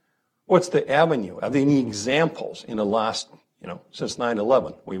 What's the avenue? Are there any examples in the last, since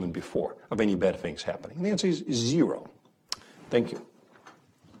 9/11 or even before, of any bad things happening? And the answer is 0. Thank you.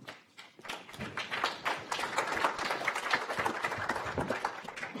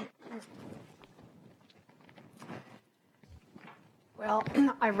 Well,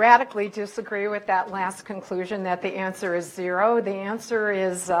 I radically disagree with that last conclusion that the answer is 0. The answer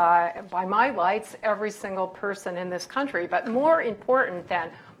is, by my lights, every single person in this country. But more important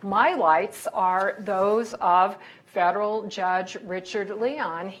than my lights are those of Federal Judge Richard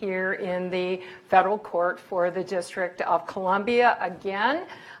Leon here in the Federal Court for the District of Columbia. Again,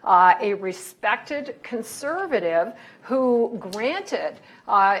 a respected conservative who granted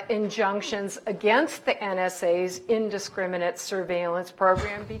injunctions against the NSA's indiscriminate surveillance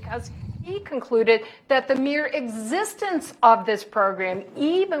program because he concluded that the mere existence of this program,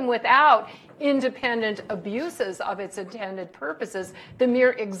 even without independent abuses of its intended purposes, the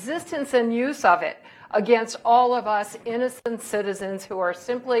mere existence and use of it against all of us innocent citizens who are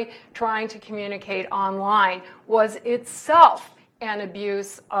simply trying to communicate online was itself an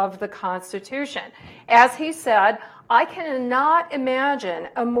abuse of the Constitution. As he said, I cannot imagine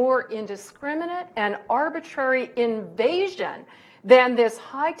a more indiscriminate and arbitrary invasion than this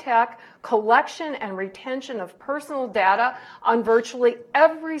high-tech collection and retention of personal data on virtually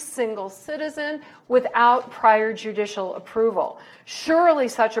every single citizen without prior judicial approval. Surely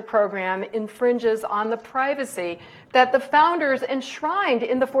such a program infringes on the privacy that the founders enshrined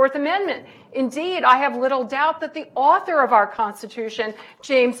in the Fourth Amendment. Indeed, I have little doubt that the author of our Constitution,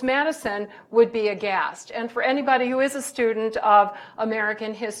 James Madison, would be aghast. And for anybody who is a student of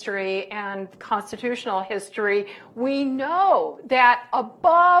American history and constitutional history, we know that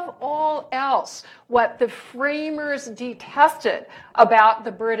above all else, what the framers detested about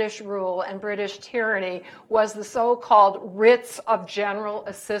the British rule and British tyranny was the so-called writs of general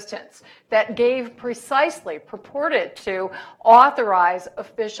assistance that gave precisely, purported to authorize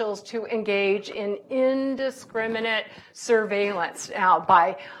officials to engage in indiscriminate surveillance. Now,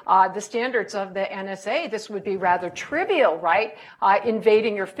 by the standards of the NSA, this would be rather trivial, right?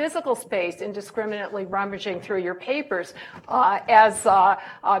 Invading your physical space, indiscriminately rummaging through your papers. As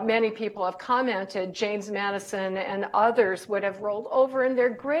many people have commented, James Madison and others would have rolled over in their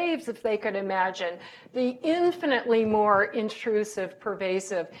graves if they could imagine the infinitely more intrusive,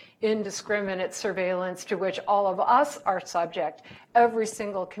 pervasive, indiscriminate surveillance to which all of us are subject. Every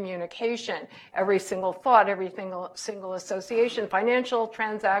single communication, every single thought, every single association, financial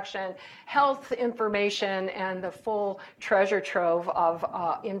transaction, health information, and the full treasure trove of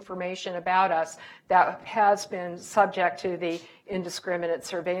information about us that has been subject to the indiscriminate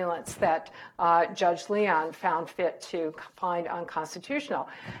surveillance that Judge Leon found fit to find unconstitutional.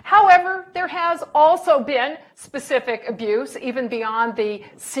 However, there has also been specific abuse, even beyond the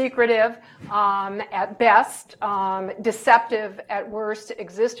secretive, at best, deceptive at worst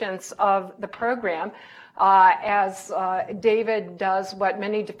existence of the program. As David does what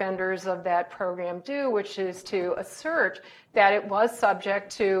many defenders of that program do, which is to assert that it was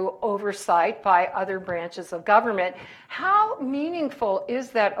subject to oversight by other branches of government. How meaningful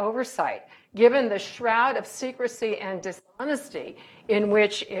is that oversight, given the shroud of secrecy and dishonesty in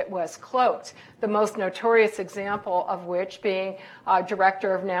which it was cloaked? The most notorious example of which being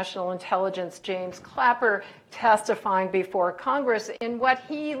Director of National Intelligence James Clapper testifying before Congress in what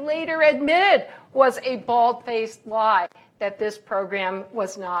he later admitted was a bald-faced lie that this program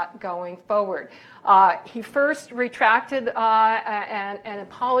was not going forward. He first retracted and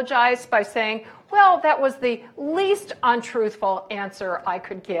apologized by saying, well, that was the least untruthful answer I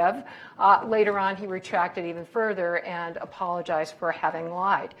could give. Later on, he retracted even further and apologized for having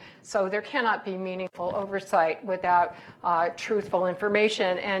lied. So there cannot be meaningful oversight without truthful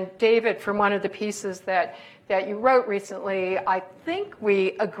information. And David, from one of the pieces that you wrote recently, I think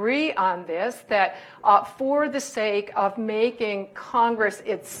we agree on this, that for the sake of making Congress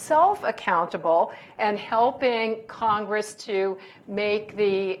itself accountable and helping Congress to make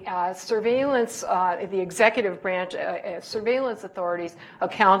the surveillance, the executive branch, surveillance authorities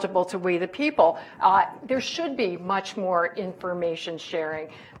accountable to we the people, there should be much more information sharing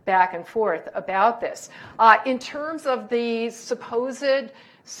back and forth about this. In terms of the supposed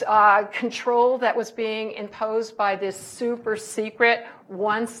control that was being imposed by this super secret,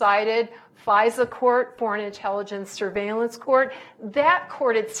 one-sided FISA court, Foreign Intelligence Surveillance Court, that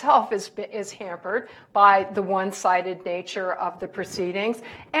court itself is hampered by the one-sided nature of the proceedings,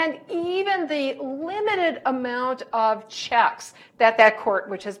 and even the limited amount of checks that court,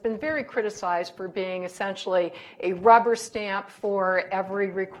 which has been very criticized for being essentially a rubber stamp for every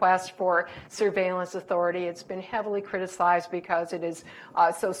request for surveillance authority. It's been heavily criticized because it is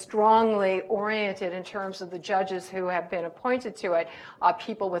so strongly oriented in terms of the judges who have been appointed to it,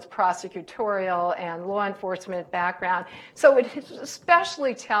 people with prosecutorial and law enforcement background. So it is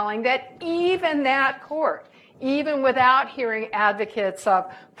especially telling that even that court, even without hearing advocates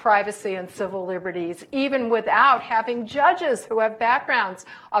of privacy and civil liberties, even without having judges who have backgrounds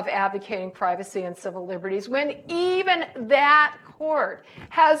of advocating privacy and civil liberties, when even that court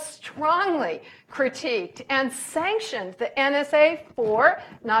has strongly critiqued and sanctioned the NSA for,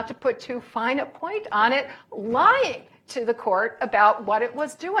 not to put too fine a point on it, lying to the court about what it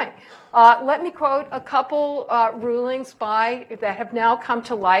was doing. Let me quote a couple rulings that have now come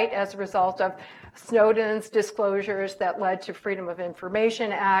to light as a result of Snowden's disclosures that led to Freedom of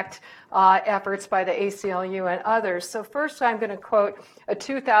Information Act efforts by the ACLU and others. So first I'm going to quote a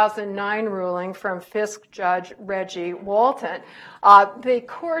 2009 ruling from Fisk Judge Reggie Walton. The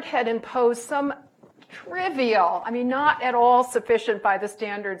court had imposed some trivial, not at all sufficient by the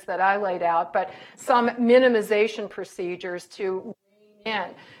standards that I laid out, but some minimization procedures to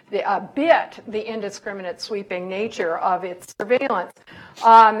rein in the indiscriminate sweeping nature of its surveillance.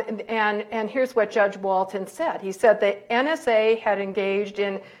 And here's what Judge Walton said. He said the NSA had engaged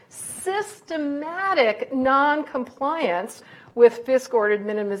in systematic non-compliance with FISC-ordered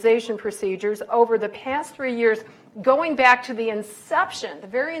minimization procedures over the past 3 years, going back to the inception, the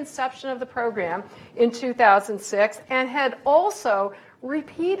very inception of the program in 2006, and had also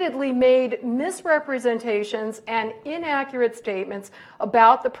repeatedly made misrepresentations and inaccurate statements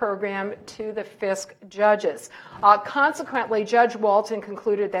about the program to the FISC judges. Consequently, Judge Walton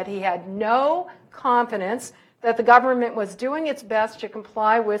concluded that he had no confidence that the government was doing its best to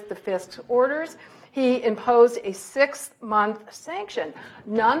comply with the FISC's orders. He imposed a 6-month sanction.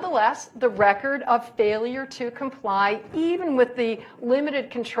 Nonetheless, the record of failure to comply, even with the limited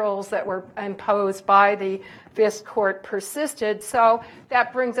controls that were imposed by the FISC court, persisted. So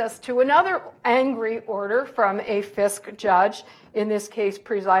that brings us to another angry order from a FISC judge, in this case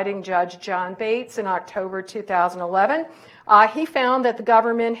presiding Judge John Bates, in October 2011. He found that the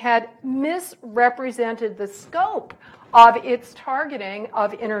government had misrepresented the scope of its targeting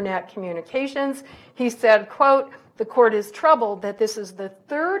of internet communications. He said, quote, "The court is troubled that this is the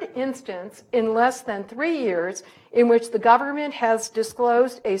third instance in less than 3 years in which the government has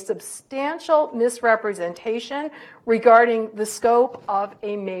disclosed a substantial misrepresentation regarding the scope of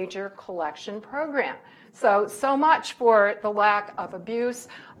a major collection program." So much for the lack of abuse,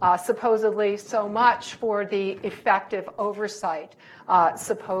 supposedly, so much for the effective oversight,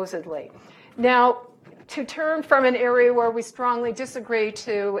 supposedly. Now, to turn from an area where we strongly disagree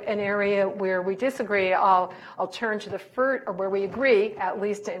to an area where we disagree, I'll turn to the first, or where we agree, at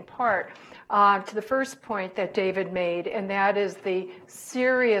least in part, to the first point that David made, and that is the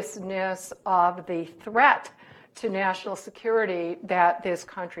seriousness of the threat to national security that this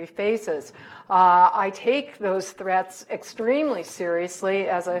country faces. I take those threats extremely seriously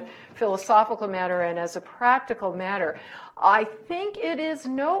as a philosophical matter and as a practical matter. I think it is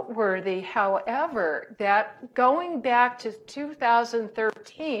noteworthy, however, that going back to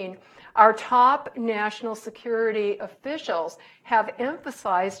 2013, our top national security officials have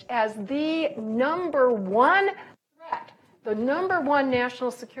emphasized as the number one threat, the number one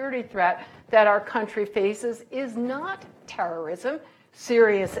national security threat that our country faces is not terrorism,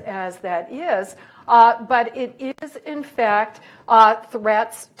 serious as that is, but it is, in fact,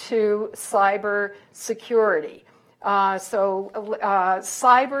 threats to cyber security.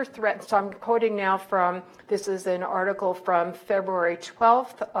 Cyber threats, so I'm quoting now from, this is an article from February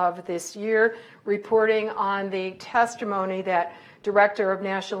 12th of this year, reporting on the testimony that Director of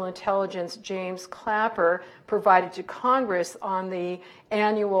National Intelligence James Clapper provided to Congress on the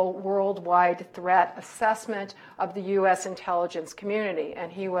annual worldwide threat assessment of the U.S. intelligence community.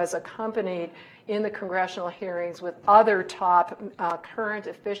 And he was accompanied in the congressional hearings with other top current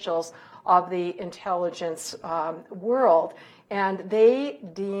officials of the intelligence world. And they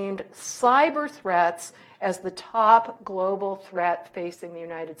deemed cyber threats as the top global threat facing the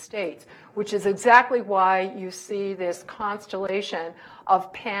United States, which is exactly why you see this constellation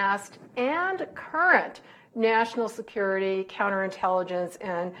of past and current national security, counterintelligence,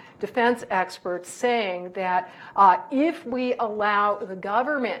 and defense experts saying that if we allow the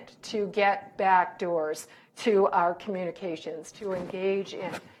government to get backdoors to our communications, to engage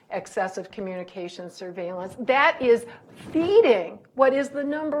in excessive communication surveillance, that is feeding what is the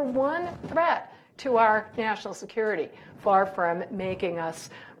number one threat to our national security. Far from making us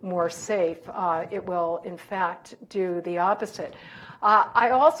more safe, it will, in fact, do the opposite.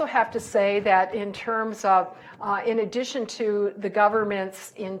 I also have to say that in terms of, in addition to the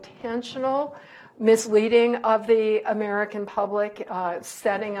government's intentional misleading of the American public,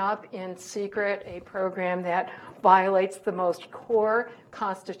 setting up in secret a program that violates the most core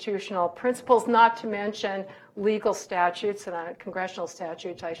constitutional principles, not to mention legal statutes and congressional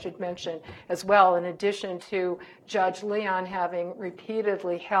statutes, I should mention as well, in addition to Judge Leon having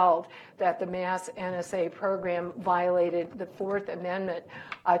repeatedly held that the mass NSA program violated the Fourth Amendment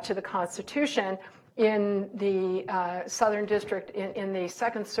to the Constitution. In the Southern District, in the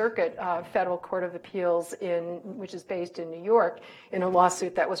Second Circuit Federal Court of Appeals, which is based in New York, in a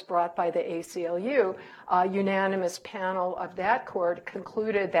lawsuit that was brought by the ACLU, a unanimous panel of that court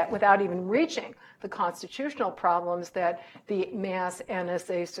concluded that without even reaching the constitutional problems, that the mass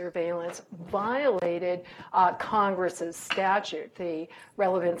NSA surveillance violated Congress's statute, the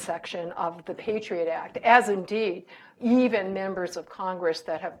relevant section of the Patriot Act, as indeed even members of Congress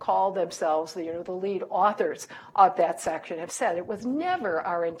that have called themselves the lead authors of that section have said it was never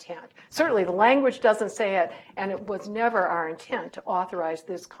our intent. Certainly the language doesn't say it, and it was never our intent to authorize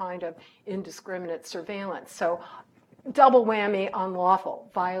this kind of indiscriminate surveillance. So double whammy,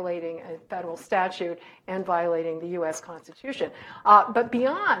 unlawful, violating a federal statute and violating the U.S. Constitution. But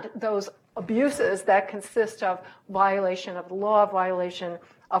beyond those abuses that consist of violation of the law, violation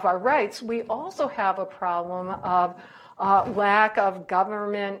of our rights, we also have a problem of lack of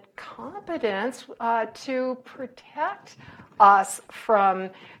government competence to protect us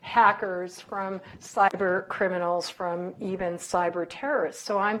from hackers, from cyber criminals, from even cyber terrorists.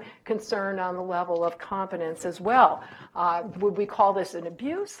 So I'm concerned on the level of competence as well. Would we call this an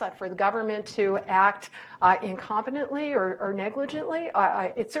abuse for the government to act incompetently or negligently?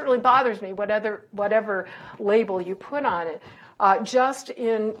 It certainly bothers me, whatever label you put on it. Just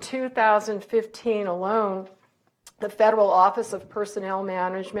in 2015 alone, the Federal Office of Personnel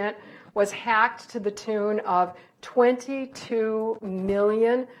Management was hacked to the tune of 22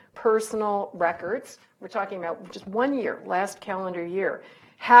 million personal records. We're talking about just 1 year, last calendar year.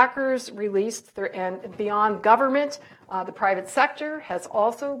 Hackers released, and beyond government, the private sector has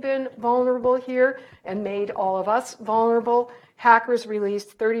also been vulnerable here and made all of us vulnerable. Hackers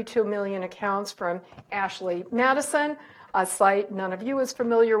released 32 million accounts from Ashley Madison, a site none of you is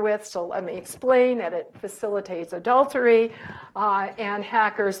familiar with, so let me explain that it facilitates adultery. And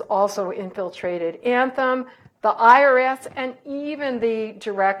hackers also infiltrated Anthem, the IRS, and even the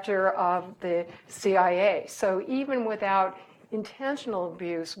director of the CIA. So even without intentional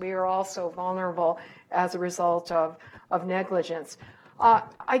abuse, we are also vulnerable as a result of negligence.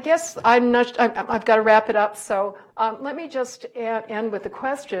 I guess I've got to wrap it up, so let me just end with a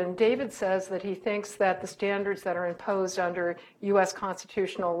question. David says that he thinks that the standards that are imposed under U.S.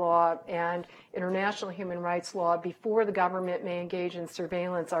 constitutional law and international human rights law before the government may engage in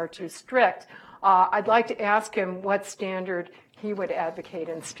surveillance are too strict. I'd like to ask him what standard he would advocate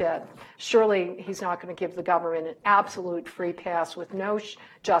instead. Surely he's not going to give the government an absolute free pass with no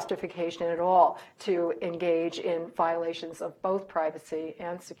justification at all to engage in violations of both privacy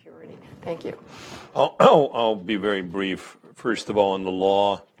and security. Thank you. I'll be very brief. First of all, in the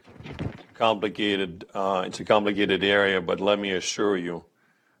law, it's a complicated area, but let me assure you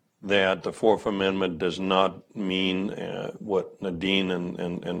that the Fourth Amendment does not mean what Nadine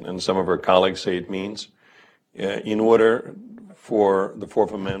and some of her colleagues say it means. In order for the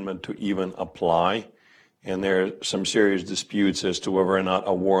Fourth Amendment to even apply, and there are some serious disputes as to whether or not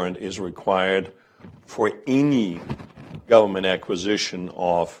a warrant is required for any government acquisition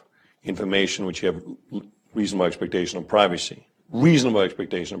of information which you have reasonable expectation of privacy. Reasonable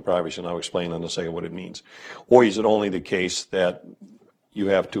expectation of privacy, and I'll explain in a second what it means. Or is it only the case that you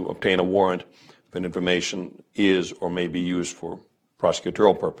have to obtain a warrant if information is or may be used for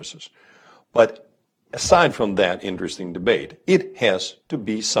prosecutorial purposes? But aside from that interesting debate, it has to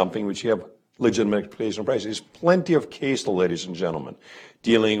be something which you have legitimate expectation of privacy. There's plenty of case law, ladies and gentlemen,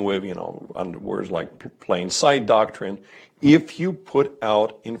 dealing with, under words like plain sight doctrine. If you put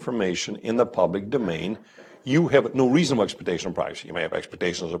out information in the public domain, you have no reasonable expectation of privacy. You may have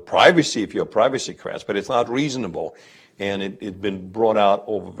expectations of privacy if you're a privacy crest, but it's not reasonable. And it's been brought out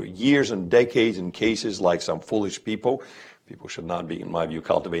over years and decades in cases like some foolish people. People should not be, in my view,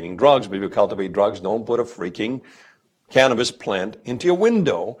 cultivating drugs. But if you cultivate drugs, don't put a freaking cannabis plant into your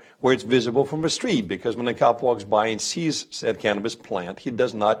window where it's visible from the street, because when a cop walks by and sees said cannabis plant, he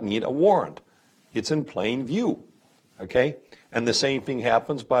does not need a warrant. It's in plain view, okay? And the same thing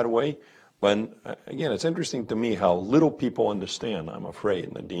happens, by the way, when, again, it's interesting to me how little people understand, I'm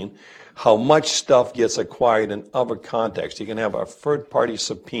afraid, Nadine, how much stuff gets acquired in other contexts. You can have a third-party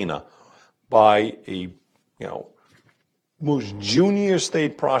subpoena by a, most junior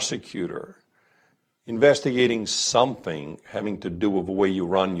state prosecutor investigating something having to do with the way you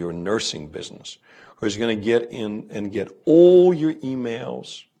run your nursing business, who's going to get in and get all your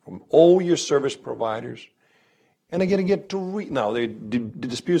emails from all your service providers, and they're going to get to read. Now, there are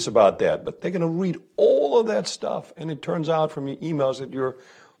disputes about that, but they're going to read all of that stuff, and it turns out from your emails that you're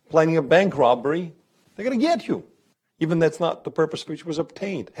planning a bank robbery. They're going to get you, even that's not the purpose for which it was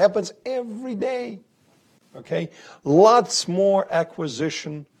obtained. Happens every day, okay? Lots more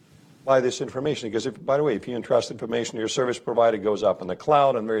acquisition by this information, because, by the way, if you entrust information to your service provider, it goes up in the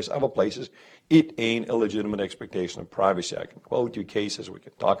cloud and various other places, it ain't a legitimate expectation of privacy. I can quote you cases, we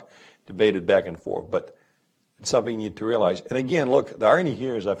can debate it back and forth, but it's something you need to realize. And again, look, the irony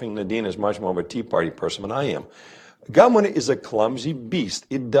here is I think Nadine is much more of a Tea Party person than I am. Government is a clumsy beast.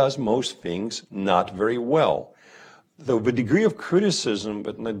 It does most things not very well. Though the degree of criticism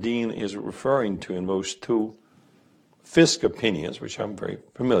that Nadine is referring to in those two Fisk opinions, which I'm very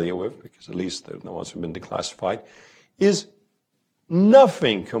familiar with, because at least they're the ones who have been declassified, is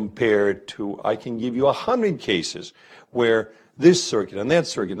nothing compared to, I can give you 100 cases where this circuit and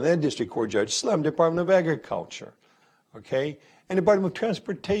that district court judge slammed Department of Agriculture, okay, and Department of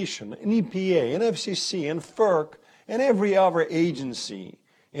Transportation, and EPA, and FCC, and FERC, and every other agency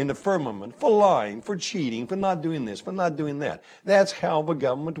in the firmament for lying, for cheating, for not doing this, for not doing that. That's how the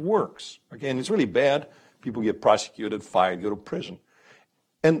government works. Okay, and it's really bad People get prosecuted, fired, go to prison.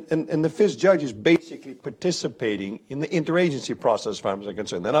 And the FISC judge is basically participating in the interagency process, as far as I'm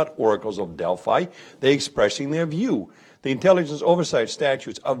concerned. They're not oracles of Delphi. They're expressing their view. The intelligence oversight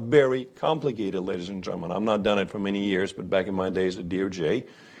statutes are very complicated, ladies and gentlemen. I've not done it for many years, but back in my days at DOJ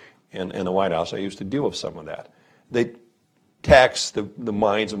and the White House, I used to deal with some of that. They tax the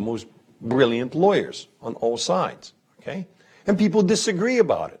minds of most brilliant lawyers on all sides, okay? And people disagree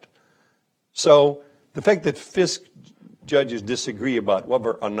about it. So the fact that FISC judges disagree about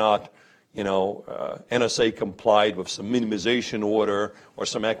whether or not, NSA complied with some minimization order or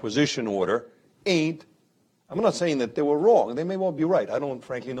some acquisition order I'm not saying that they were wrong. They may well be right. I don't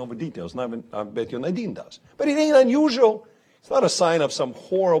frankly know the details, and I bet you Nadine does. But it ain't unusual. It's not a sign of some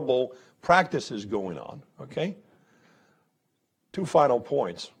horrible practices going on, okay? 2 final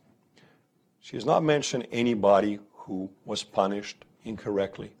points. She has not mentioned anybody who was punished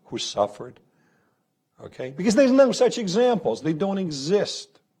incorrectly, who suffered. Okay? Because there's no such examples. They don't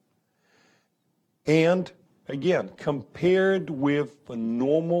exist. And, again, compared with the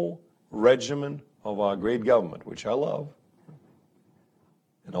normal regimen of our great government, which I love,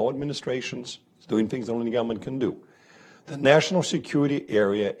 and all administrations is doing things that only the government can do, the national security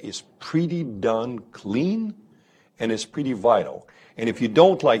area is pretty darn clean and it's pretty vital. And if you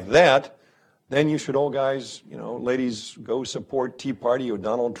don't like that, then you should all guys, ladies, go support Tea Party or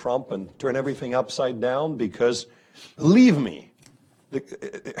Donald Trump and turn everything upside down because, believe me, the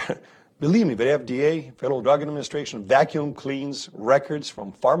FDA, Federal Drug Administration, vacuum cleans records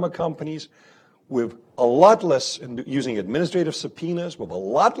from pharma companies with a lot less, using administrative subpoenas, with a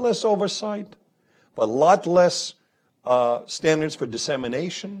lot less oversight, a lot less standards for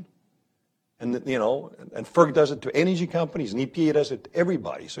dissemination. And, and FERC does it to energy companies, and EPA does it to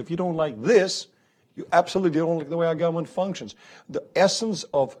everybody. So if you don't like this, you absolutely don't like the way our government functions. The essence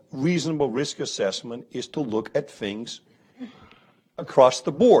of reasonable risk assessment is to look at things across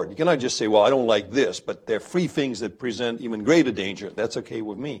the board. You cannot just say, well, I don't like this, but there are 3 things that present even greater danger. That's okay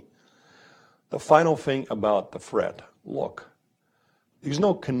with me. The final thing about the threat, look, there's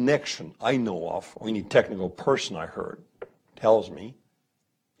no connection I know of, or any technical person I heard tells me,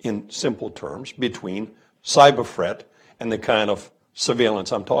 in simple terms, between cyber threat and the kind of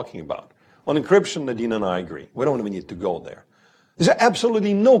surveillance I'm talking about. On encryption, Nadine and I agree. We don't even need to go there. There's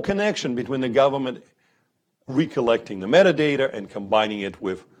absolutely no connection between the government recollecting the metadata and combining it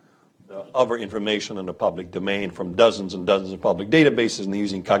with other information in the public domain from dozens and dozens of public databases and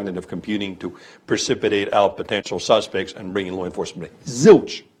using cognitive computing to precipitate out potential suspects and bring in law enforcement.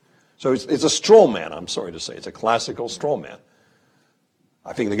 Zilch. So it's a straw man, I'm sorry to say. It's a classical straw man.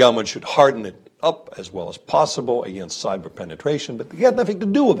 I think the government should harden it up as well as possible against cyber penetration, but they got nothing to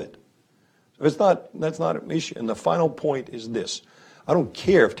do with it. So that's not an issue. And the final point is this. I don't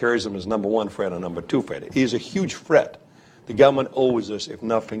care if terrorism is number 1 threat or number 2 threat. It is a huge threat. The government owes us, if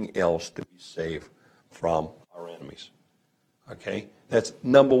nothing else, to be safe from our enemies. Okay? That's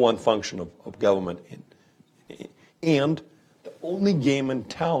number 1 function of government. And the only game in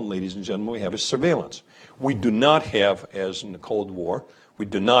town, ladies and gentlemen, we have is surveillance. We do not have, as in the Cold War, we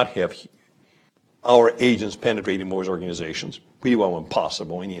do not have our agents penetrating those organizations. Pretty well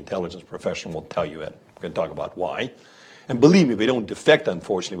impossible. Any intelligence professional will tell you that. We're going to talk about why. And believe me, they don't defect,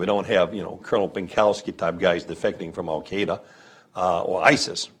 unfortunately. We don't have, Colonel Pinkowski type guys defecting from Al-Qaeda or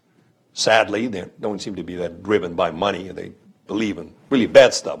ISIS. Sadly, they don't seem to be that driven by money. They believe in really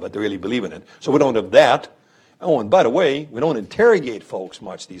bad stuff, but they really believe in it. So we don't have that. Oh, and by the way, we don't interrogate folks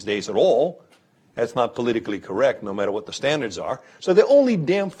much these days at all. That's not politically correct, no matter what the standards are. So the only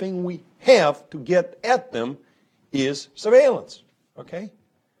damn thing we have to get at them is surveillance, okay?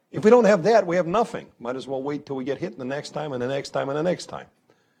 If we don't have that, we have nothing. Might as well wait till we get hit the next time and the next time and the next time.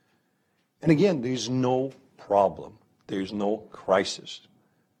 And again, there's no problem. There's no crisis.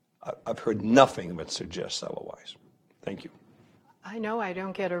 I've heard nothing that suggests otherwise. Thank you. I know I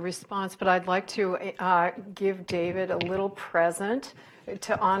don't get a response, but I'd like to give David a little present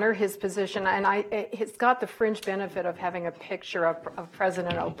to honor his position. And he's got the fringe benefit of having a picture of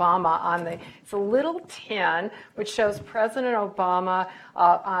President Obama on it's a little tin which shows President Obama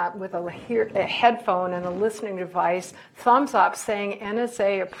with a headphone and a listening device, thumbs up saying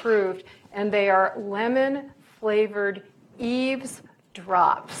NSA approved, and they are lemon flavored Eve's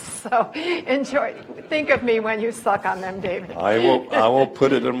drops. So enjoy. Think of me when you suck on them, David. I will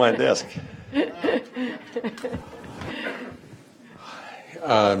put it on my desk.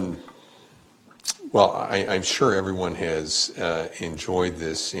 Well, I'm sure everyone has enjoyed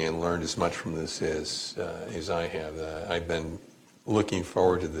this and learned as much from this as I have. I've been looking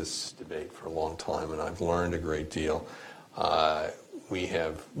forward to this debate for a long time, and I've learned a great deal. we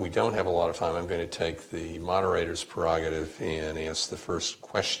don't have a lot of time. I'm going to take the moderator's prerogative and ask the first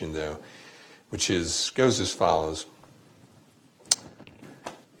question, though, which goes as follows.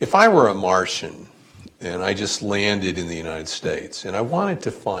 If I were a Martian and I just landed in the United States and I wanted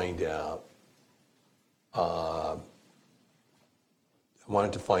to find out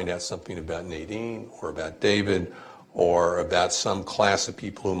something about Nadine or about David or about some class of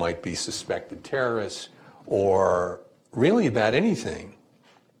people who might be suspected terrorists or really about anything,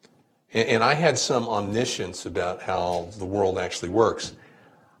 and I had some omniscience about how the world actually works,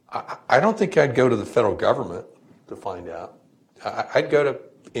 I don't think I'd go to the federal government to find out. I'd go to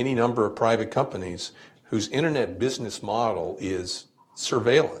any number of private companies whose internet business model is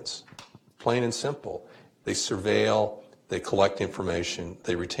surveillance, plain and simple. They surveil, they collect information,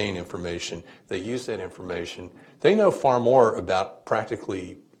 they retain information, they use that information. They know far more about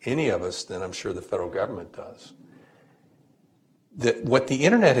practically any of us than I'm sure the federal government does. What the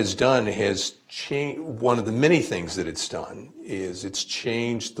internet has done has changed, one of the many things that it's done is it's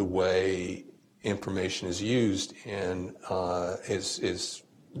changed the way information is used, and as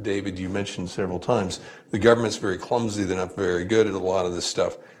David, you mentioned several times, the government's very clumsy, they're not very good at a lot of this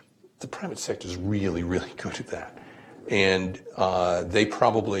stuff. The private sector is really, really good at that. And they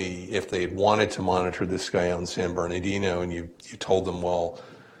probably, if they had wanted to monitor this guy out in San Bernardino and you told them, well,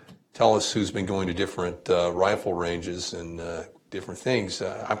 tell us who's been going to different rifle ranges and different things,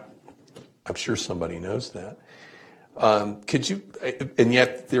 I'm sure somebody knows that. Could you, and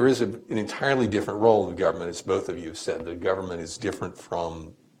yet there is an entirely different role of the government, as both of you have said. The government is different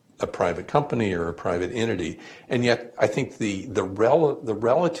from a private company or a private entity, and yet I think the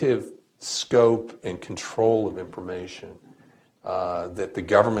relative scope and control of information that the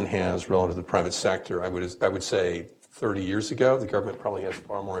government has relative to the private sector, I would say 30 years ago, the government probably has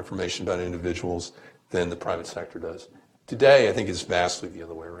far more information about individuals than the private sector does. Today, I think it's vastly the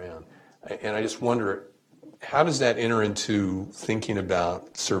other way around. And I just wonder, how does that enter into thinking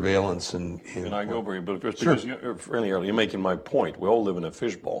about surveillance and Can I go very briefly? Sure. Because you're fairly early. You're making my point. We all live in a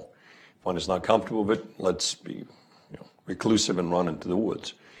fishbowl. If one is not comfortable with it, let's be reclusive and run into the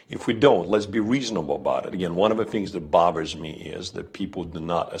woods. If we don't, let's be reasonable about it. Again, one of the things that bothers me is that people do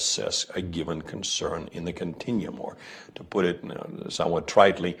not assess a given concern in the continuum, or to put it somewhat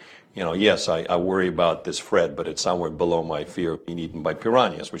tritely, yes, I worry about this threat, but it's somewhere below my fear of being eaten by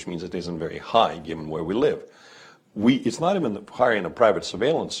piranhas, which means it isn't very high given where we live. It's not even hiring a private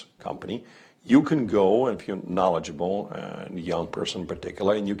surveillance company. You can go, if you're knowledgeable, and a young person in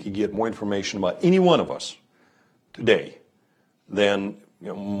particular, and you can get more information about any one of us today than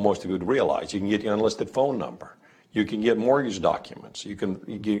most of you would realize. You can get your unlisted phone number. You can get mortgage documents. You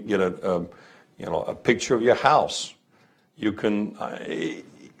get a picture of your house. You can.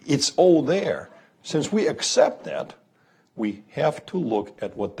 It's all there. Since we accept that, we have to look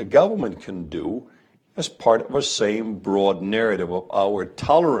at what the government can do as part of the same broad narrative of our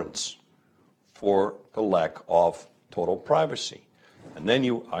tolerance for the lack of total privacy. And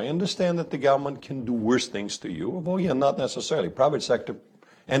then I understand that the government can do worse things to you, although not necessarily. Private sector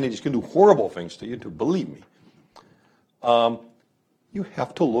entities can do horrible things to you, to believe me. You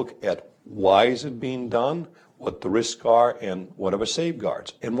have to look at why is it being done, what the risks are, and what are the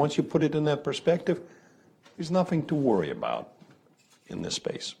safeguards. And once you put it in that perspective, there's nothing to worry about in this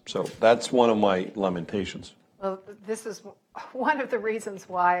space. So that's one of my lamentations. Well, this is one of the reasons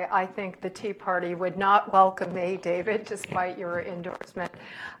why I think the Tea Party would not welcome me, David, despite your endorsement,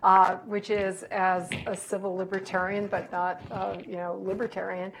 which is, as a civil libertarian, but not,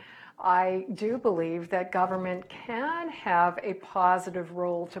 libertarian, I do believe that government can have a positive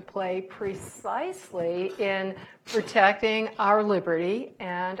role to play precisely in protecting our liberty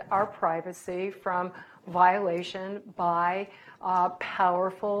and our privacy from violation by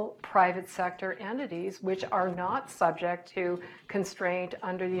powerful private sector entities which are not subject to constraint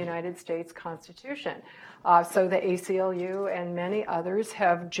under the United States Constitution. So the ACLU and many others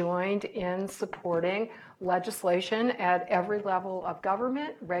have joined in supporting legislation at every level of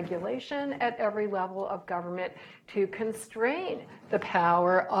government, regulation at every level of government to constrain the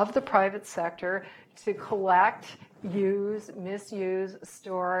power of the private sector to collect, use, misuse,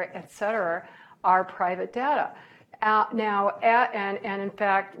 store, et cetera, our private data. And in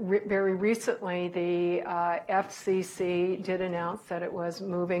fact, very recently, the FCC did announce that it was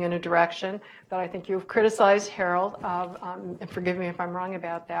moving in a direction that I think you've criticized, Harold, of, and forgive me if I'm wrong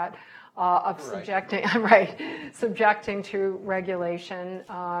about that, of subjecting, subjecting to regulation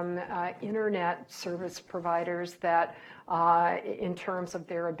internet service providers that, in terms of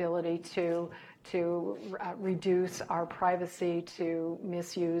their ability to reduce our privacy, to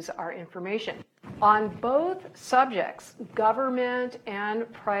misuse our information. On both subjects, government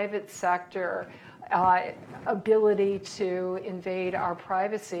and private sector, ability to invade our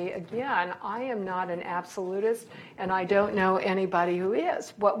privacy, again, I am not an absolutist, and I don't know anybody who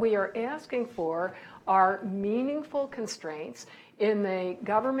is. What we are asking for are meaningful constraints. In the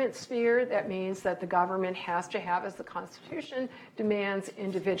government sphere, that means that the government has to have, as the Constitution demands,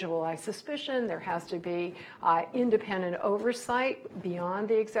 individualized suspicion. There has to be independent oversight beyond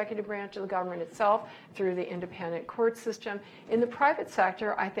the executive branch of the government itself through the independent court system. In the private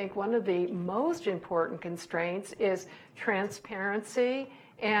sector, I think one of the most important constraints is transparency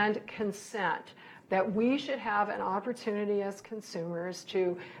and consent. That we should have an opportunity as consumers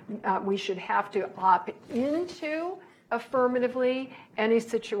to, we should have to opt into affirmatively any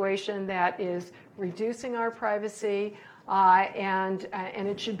situation that is reducing our privacy, and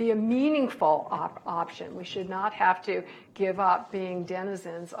it should be a meaningful option. We should not have to give up being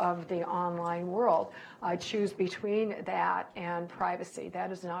denizens of the online world. Choose between that and privacy.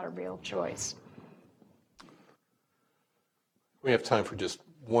 That is not a real choice. We have time for just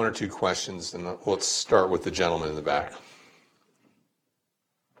one or two questions, and let's start with the gentleman in the back.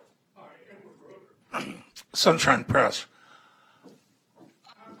 Sunshine Press.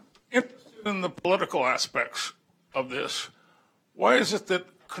 I'm interested in the political aspects of this. Why is it that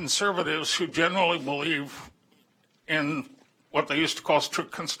conservatives who generally believe in what they used to call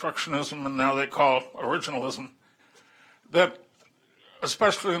strict constructionism and now they call originalism, that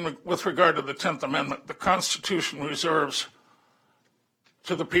especially with regard to the 10th Amendment, the Constitution reserves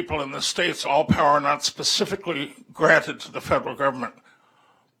to the people in the states all power not specifically granted to the federal government?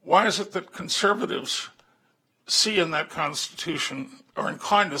 Why is it that conservatives see in that Constitution, or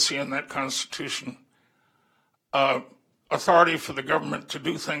inclined to see in that Constitution, authority for the government to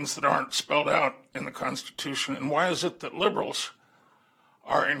do things that aren't spelled out in the Constitution? And why is it that liberals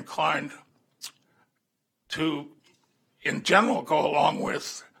are inclined to, in general, go along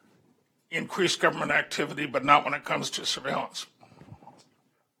with increased government activity, but not when it comes to surveillance?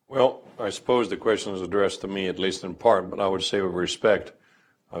 Well, I suppose the question is addressed to me, at least in part, but I would say with respect,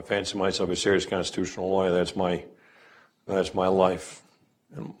 I fancy myself a serious constitutional lawyer. That's my life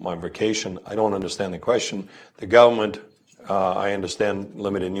and my vocation. I don't understand the question. The government, I understand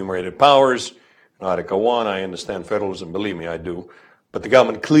limited enumerated powers. In Article 1, I understand federalism. Believe me, I do. But the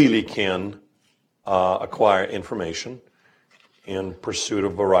government clearly can acquire information in pursuit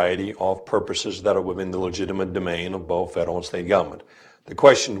of a variety of purposes that are within the legitimate domain of both federal and state government. The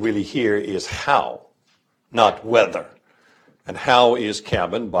question really here is how, not whether. And how is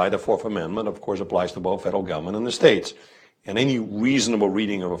cabined by the Fourth Amendment, of course, applies to both federal government and the states. And any reasonable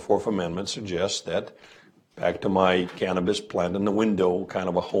reading of a Fourth Amendment suggests that, back to my cannabis plant in the window, kind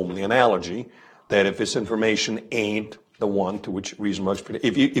of a homely analogy, that if this information ain't the one to which reasonable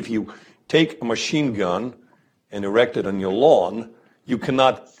expectation, if you take a machine gun and erect it on your lawn, you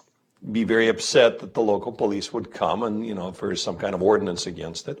cannot be very upset that the local police would come and, if there is some kind of ordinance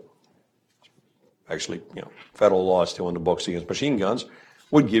against it. Actually, federal law is still in the books against machine guns,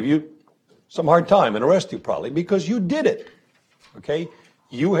 would give you some hard time and arrest you probably because you did it, okay?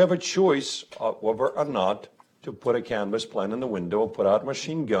 You have a choice of whether or not to put a canvas plant in the window or put out a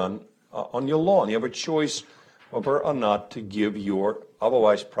machine gun on your lawn. You have a choice whether or not to give your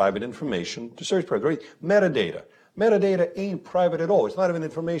otherwise private information to service providers. Metadata. Metadata ain't private at all. It's not even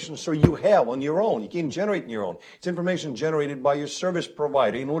information so you have on your own. You can't generate on your own. It's information generated by your service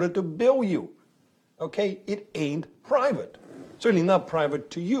provider in order to bill you. Okay, it ain't private. Certainly not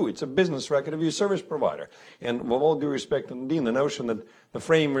private to you. It's a business record of your service provider. And with all due respect to Nadine, the notion that the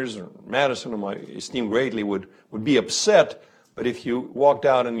framers, or Madison, whom I esteem greatly, would be upset, but if you walked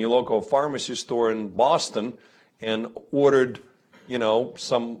out in your local pharmacy store in Boston and ordered,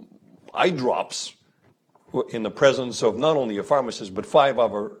 some eye drops in the presence of not only a pharmacist, but 5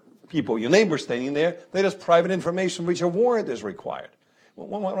 other people, your neighbors standing there, that is private information which a warrant is required.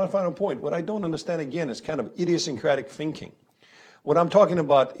 One final point. What I don't understand, again, is kind of idiosyncratic thinking. What I'm talking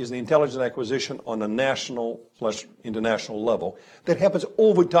about is the intelligence acquisition on a national/international level that happens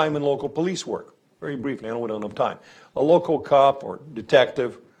over time in local police work. Very briefly, I know we don't have time. A local cop or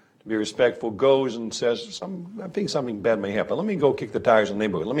detective, to be respectful, goes and says, I think something bad may happen. Let me go kick the tires in the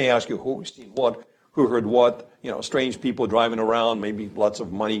neighborhood. Let me ask you who's seen what, who heard what, strange people driving around, maybe lots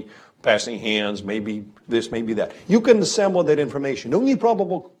of money passing hands, maybe this, maybe that. You can assemble that information. You don't need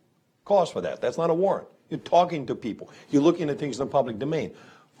probable cause for that. That's not a warrant. You're talking to people. You're looking at things in the public domain.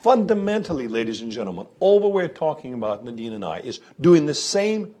 Fundamentally, ladies and gentlemen, all that we're talking about, Nadine and I, is doing the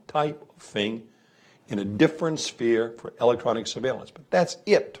same type of thing in a different sphere for electronic surveillance. But that's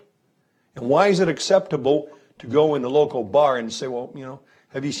it. And why is it acceptable to go in the local bar and say, well,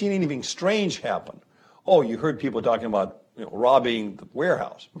 Have you seen anything strange happen? Oh, you heard people talking about robbing the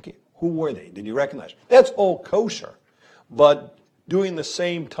warehouse. Okay, who were they? Did you recognize? That's all kosher. But doing the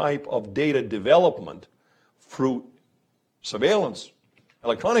same type of data development through surveillance,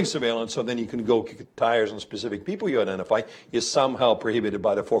 electronic surveillance, so then you can go kick tires on specific people you identify, is somehow prohibited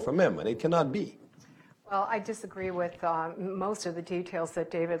by the Fourth Amendment. It cannot be. Well, I disagree with most of the details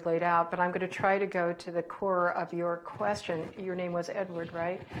that David laid out, but I'm going to try to go to the core of your question. Your name was Edward,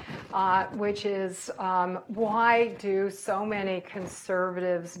 right? Which is why do so many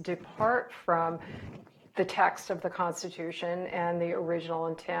conservatives depart from the text of the Constitution and the original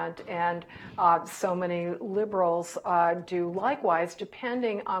intent, and so many liberals do likewise,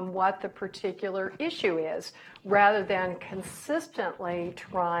 depending on what the particular issue is, rather than consistently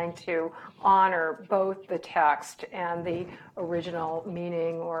trying to honor both the text and the original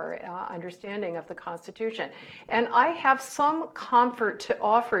meaning or understanding of the Constitution. And I have some comfort to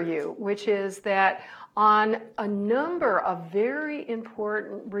offer you, which is that on a number of very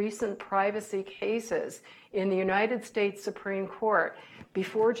important recent privacy cases in the United States Supreme Court,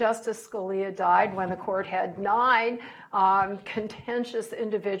 before Justice Scalia died, when the court had 9 contentious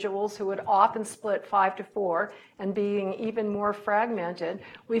individuals who would often split 5-4 and being even more fragmented,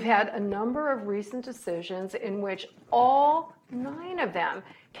 we've had a number of recent decisions in which all 9 of them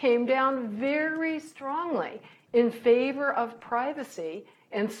came down very strongly in favor of privacy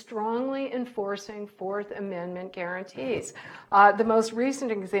and strongly enforcing Fourth Amendment guarantees. The most recent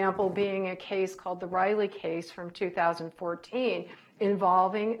example being a case called the Riley case from 2014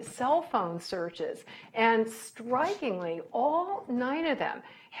 involving cell phone searches. And strikingly, all 9 of them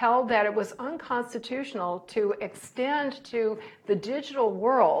held that it was unconstitutional to extend to the digital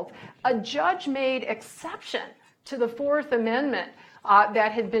world a judge-made exception to the Fourth Amendment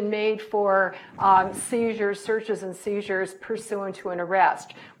that had been made for seizures, searches and seizures pursuant to an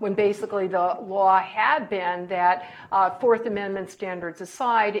arrest, when basically the law had been that Fourth Amendment standards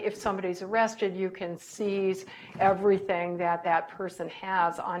aside, if somebody's arrested, you can seize everything that that person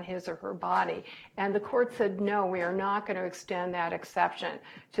has on his or her body. And the court said, no, we are not going to extend that exception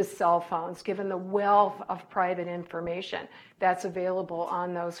to cell phones, given the wealth of private information that's available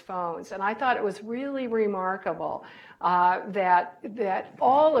on those phones. And I thought it was really remarkable that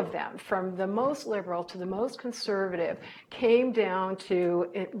all of them, from the most liberal to the most conservative, came down to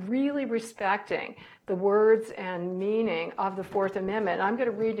it really respecting the words and meaning of the Fourth Amendment. I'm going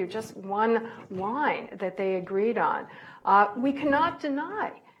to read you just one line that they agreed on. We cannot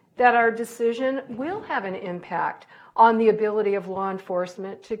deny that our decision will have an impact on the ability of law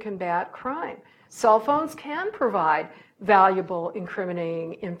enforcement to combat crime. Cell phones can provide valuable,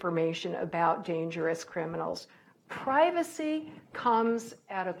 incriminating information about dangerous criminals. Privacy comes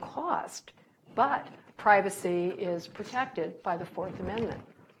at a cost, but privacy is protected by the Fourth Amendment.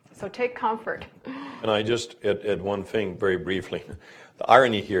 So take comfort. And I just add one thing very briefly. The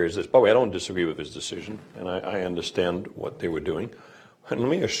irony here is this, by the way, I don't disagree with his decision, and I understand what they were doing. And let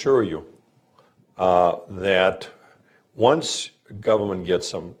me assure you that once government gets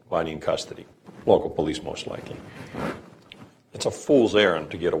somebody in custody, local police most likely, it's a fool's errand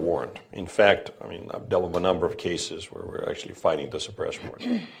to get a warrant. In fact, I've dealt with a number of cases where we're actually fighting to suppress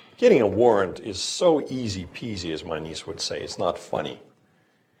warrants. Getting a warrant is so easy peasy, as my niece would say. It's not funny.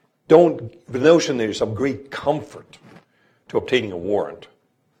 The notion that there's some great comfort to obtaining a warrant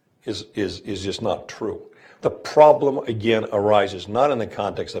is just not true. The problem, again, arises not in the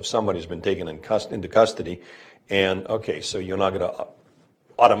context of somebody's been taken into custody and, okay, so you're not going to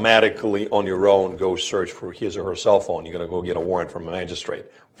automatically on your own go search for his or her cell phone. You're going to go get a warrant from a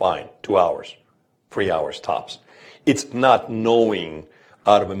magistrate. Fine, 2 hours, 3 hours tops. It's not knowing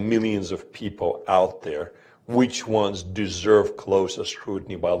out of the millions of people out there which ones deserve closer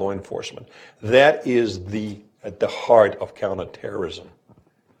scrutiny by law enforcement. That is at the heart of counterterrorism,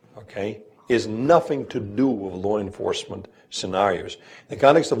 okay? Is nothing to do with law enforcement scenarios. In the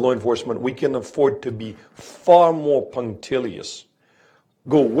context of law enforcement, we can afford to be far more punctilious,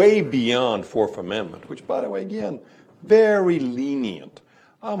 go way beyond Fourth Amendment, which, by the way, again, very lenient.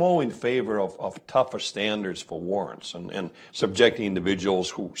 I'm all in favor of tougher standards for warrants and subjecting individuals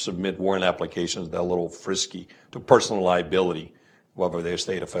who submit warrant applications that are a little frisky to personal liability, whether they're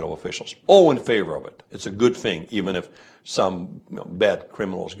state or federal officials. All in favor of it. It's a good thing, even if some bad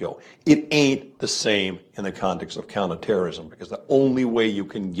criminals go. It ain't the same in the context of counterterrorism, because the only way you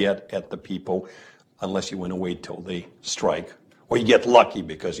can get at the people, unless you want to wait till they strike, or you get lucky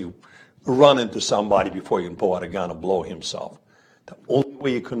because you run into somebody before you can pull out a gun and blow himself. The only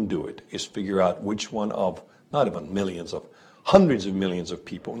way you can do it is figure out which one of, not even millions of, hundreds of millions of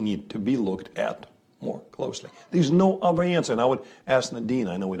people need to be looked at more closely. There's no other answer. And I would ask Nadine,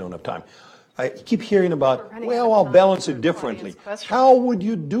 I know we don't have time. I keep hearing about, well, I'll balance it differently. How would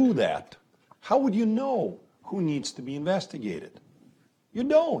you do that? How would you know who needs to be investigated? You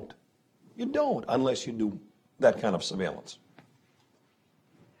don't. You don't, unless you do that kind of surveillance.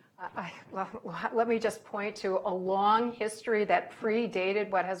 Well, let me just point to a long history that predated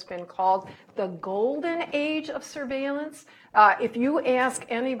what has been called the golden age of surveillance. If you ask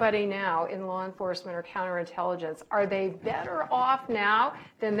anybody now in law enforcement or counterintelligence, are they better off now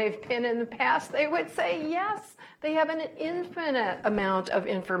than they've been in the past? They would say yes. They have an infinite amount of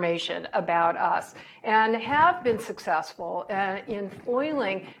information about us and have been successful in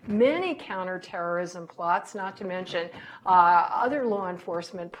foiling many counterterrorism plots, not to mention other law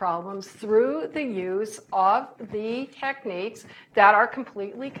enforcement problems through the use of the techniques that are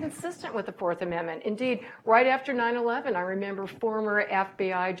completely consistent with the Fourth Amendment. Indeed, right after 9/11, I remember former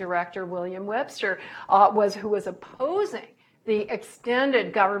FBI Director William Webster who was opposing the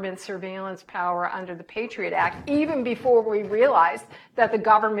extended government surveillance power under the Patriot Act, even before we realized that the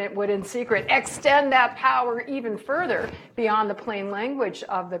government would in secret extend that power even further beyond the plain language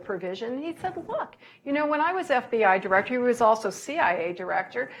of the provision. He said, look, when I was FBI director, he was also CIA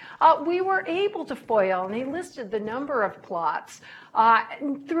director, we were able to foil, and he listed the number of plots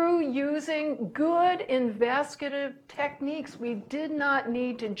through using good investigative techniques. We did not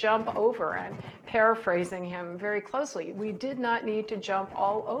need to jump over, and paraphrasing him very closely, we did not need to jump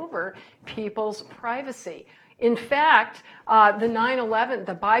all over people's privacy. In fact,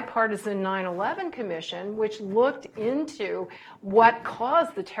 the bipartisan 9/11 Commission, which looked into what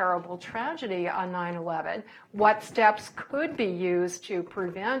caused the terrible tragedy on 9/11, what steps could be used to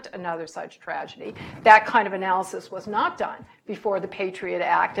prevent another such tragedy, that kind of analysis was not done before the Patriot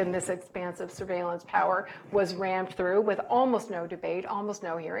Act and this expansive surveillance power was rammed through with almost no debate, almost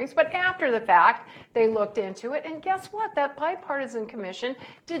no hearings. But after the fact, they looked into it, and guess what? That bipartisan commission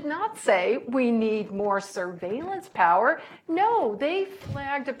did not say we need more surveillance power. No, they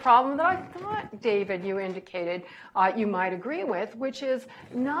flagged a problem that I thought, David, you indicated you might agree with, which is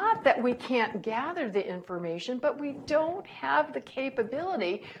not that we can't gather the information, but we don't have the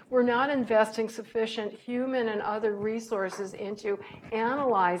capability. We're not investing sufficient human and other resources into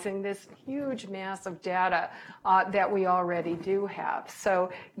analyzing this huge mass of data that we already do have. So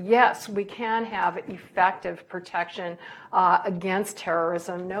yes, we can have effective protection against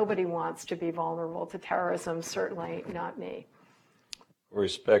terrorism. Nobody wants to be vulnerable to terrorism, certainly not me.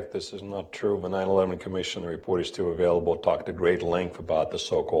 Respect, this is not true. The 9/11 Commission report is still available. Talked at great length about the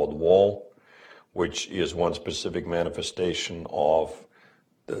so-called wall, which is one specific manifestation of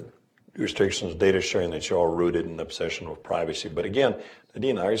the restrictions, data sharing that are all rooted in obsession with privacy. But again,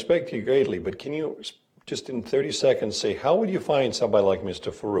 Nadine, I respect you greatly, but can you just in 30 seconds say, how would you find somebody like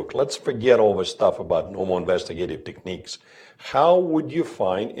Mr. Farouk? Let's forget all the stuff about normal investigative techniques. How would you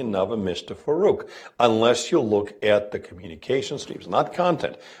find another Mr. Farouk? Unless you look at the communication streams, not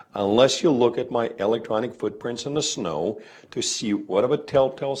content, unless you look at my electronic footprints in the snow to see what are the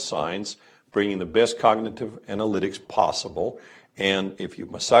telltale signs, bringing the best cognitive analytics possible. And if you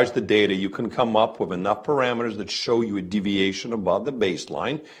massage the data, you can come up with enough parameters that show you a deviation above the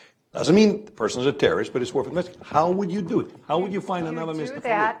baseline. Doesn't mean the person is a terrorist, but it's worth investigating. How would you do it? How would you find another Mr. Farouk? You do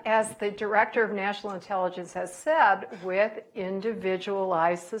that, as the Director of National Intelligence has said, with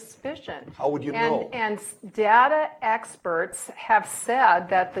individualized suspicion. How would you know? And data experts have said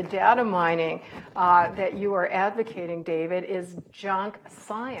that the data mining that you are advocating, David, is junk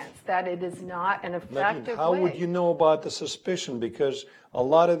science, that it is not an effective How way. would you know about the suspicion? Because a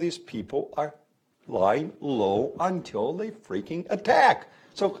lot of these people are lying low until they freaking attack.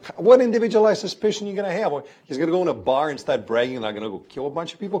 So what individualized suspicion are you going to have? He's going to go in a bar and start bragging and I'm going to go kill a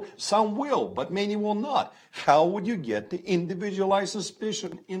bunch of people? Some will, but many will not. How would you get the individualized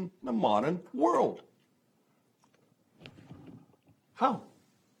suspicion in the modern world? How?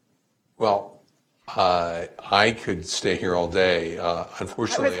 Well, I could stay here all day.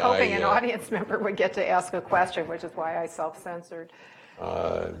 Unfortunately, I was hoping an audience member would get to ask a question, which is why I self-censored.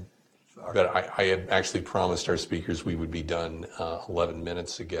 But I had actually promised our speakers we would be done 11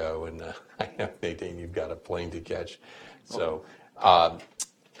 minutes ago, and I know, Nadine, you've got a plane to catch. So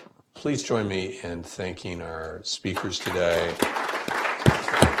please join me in thanking our speakers today.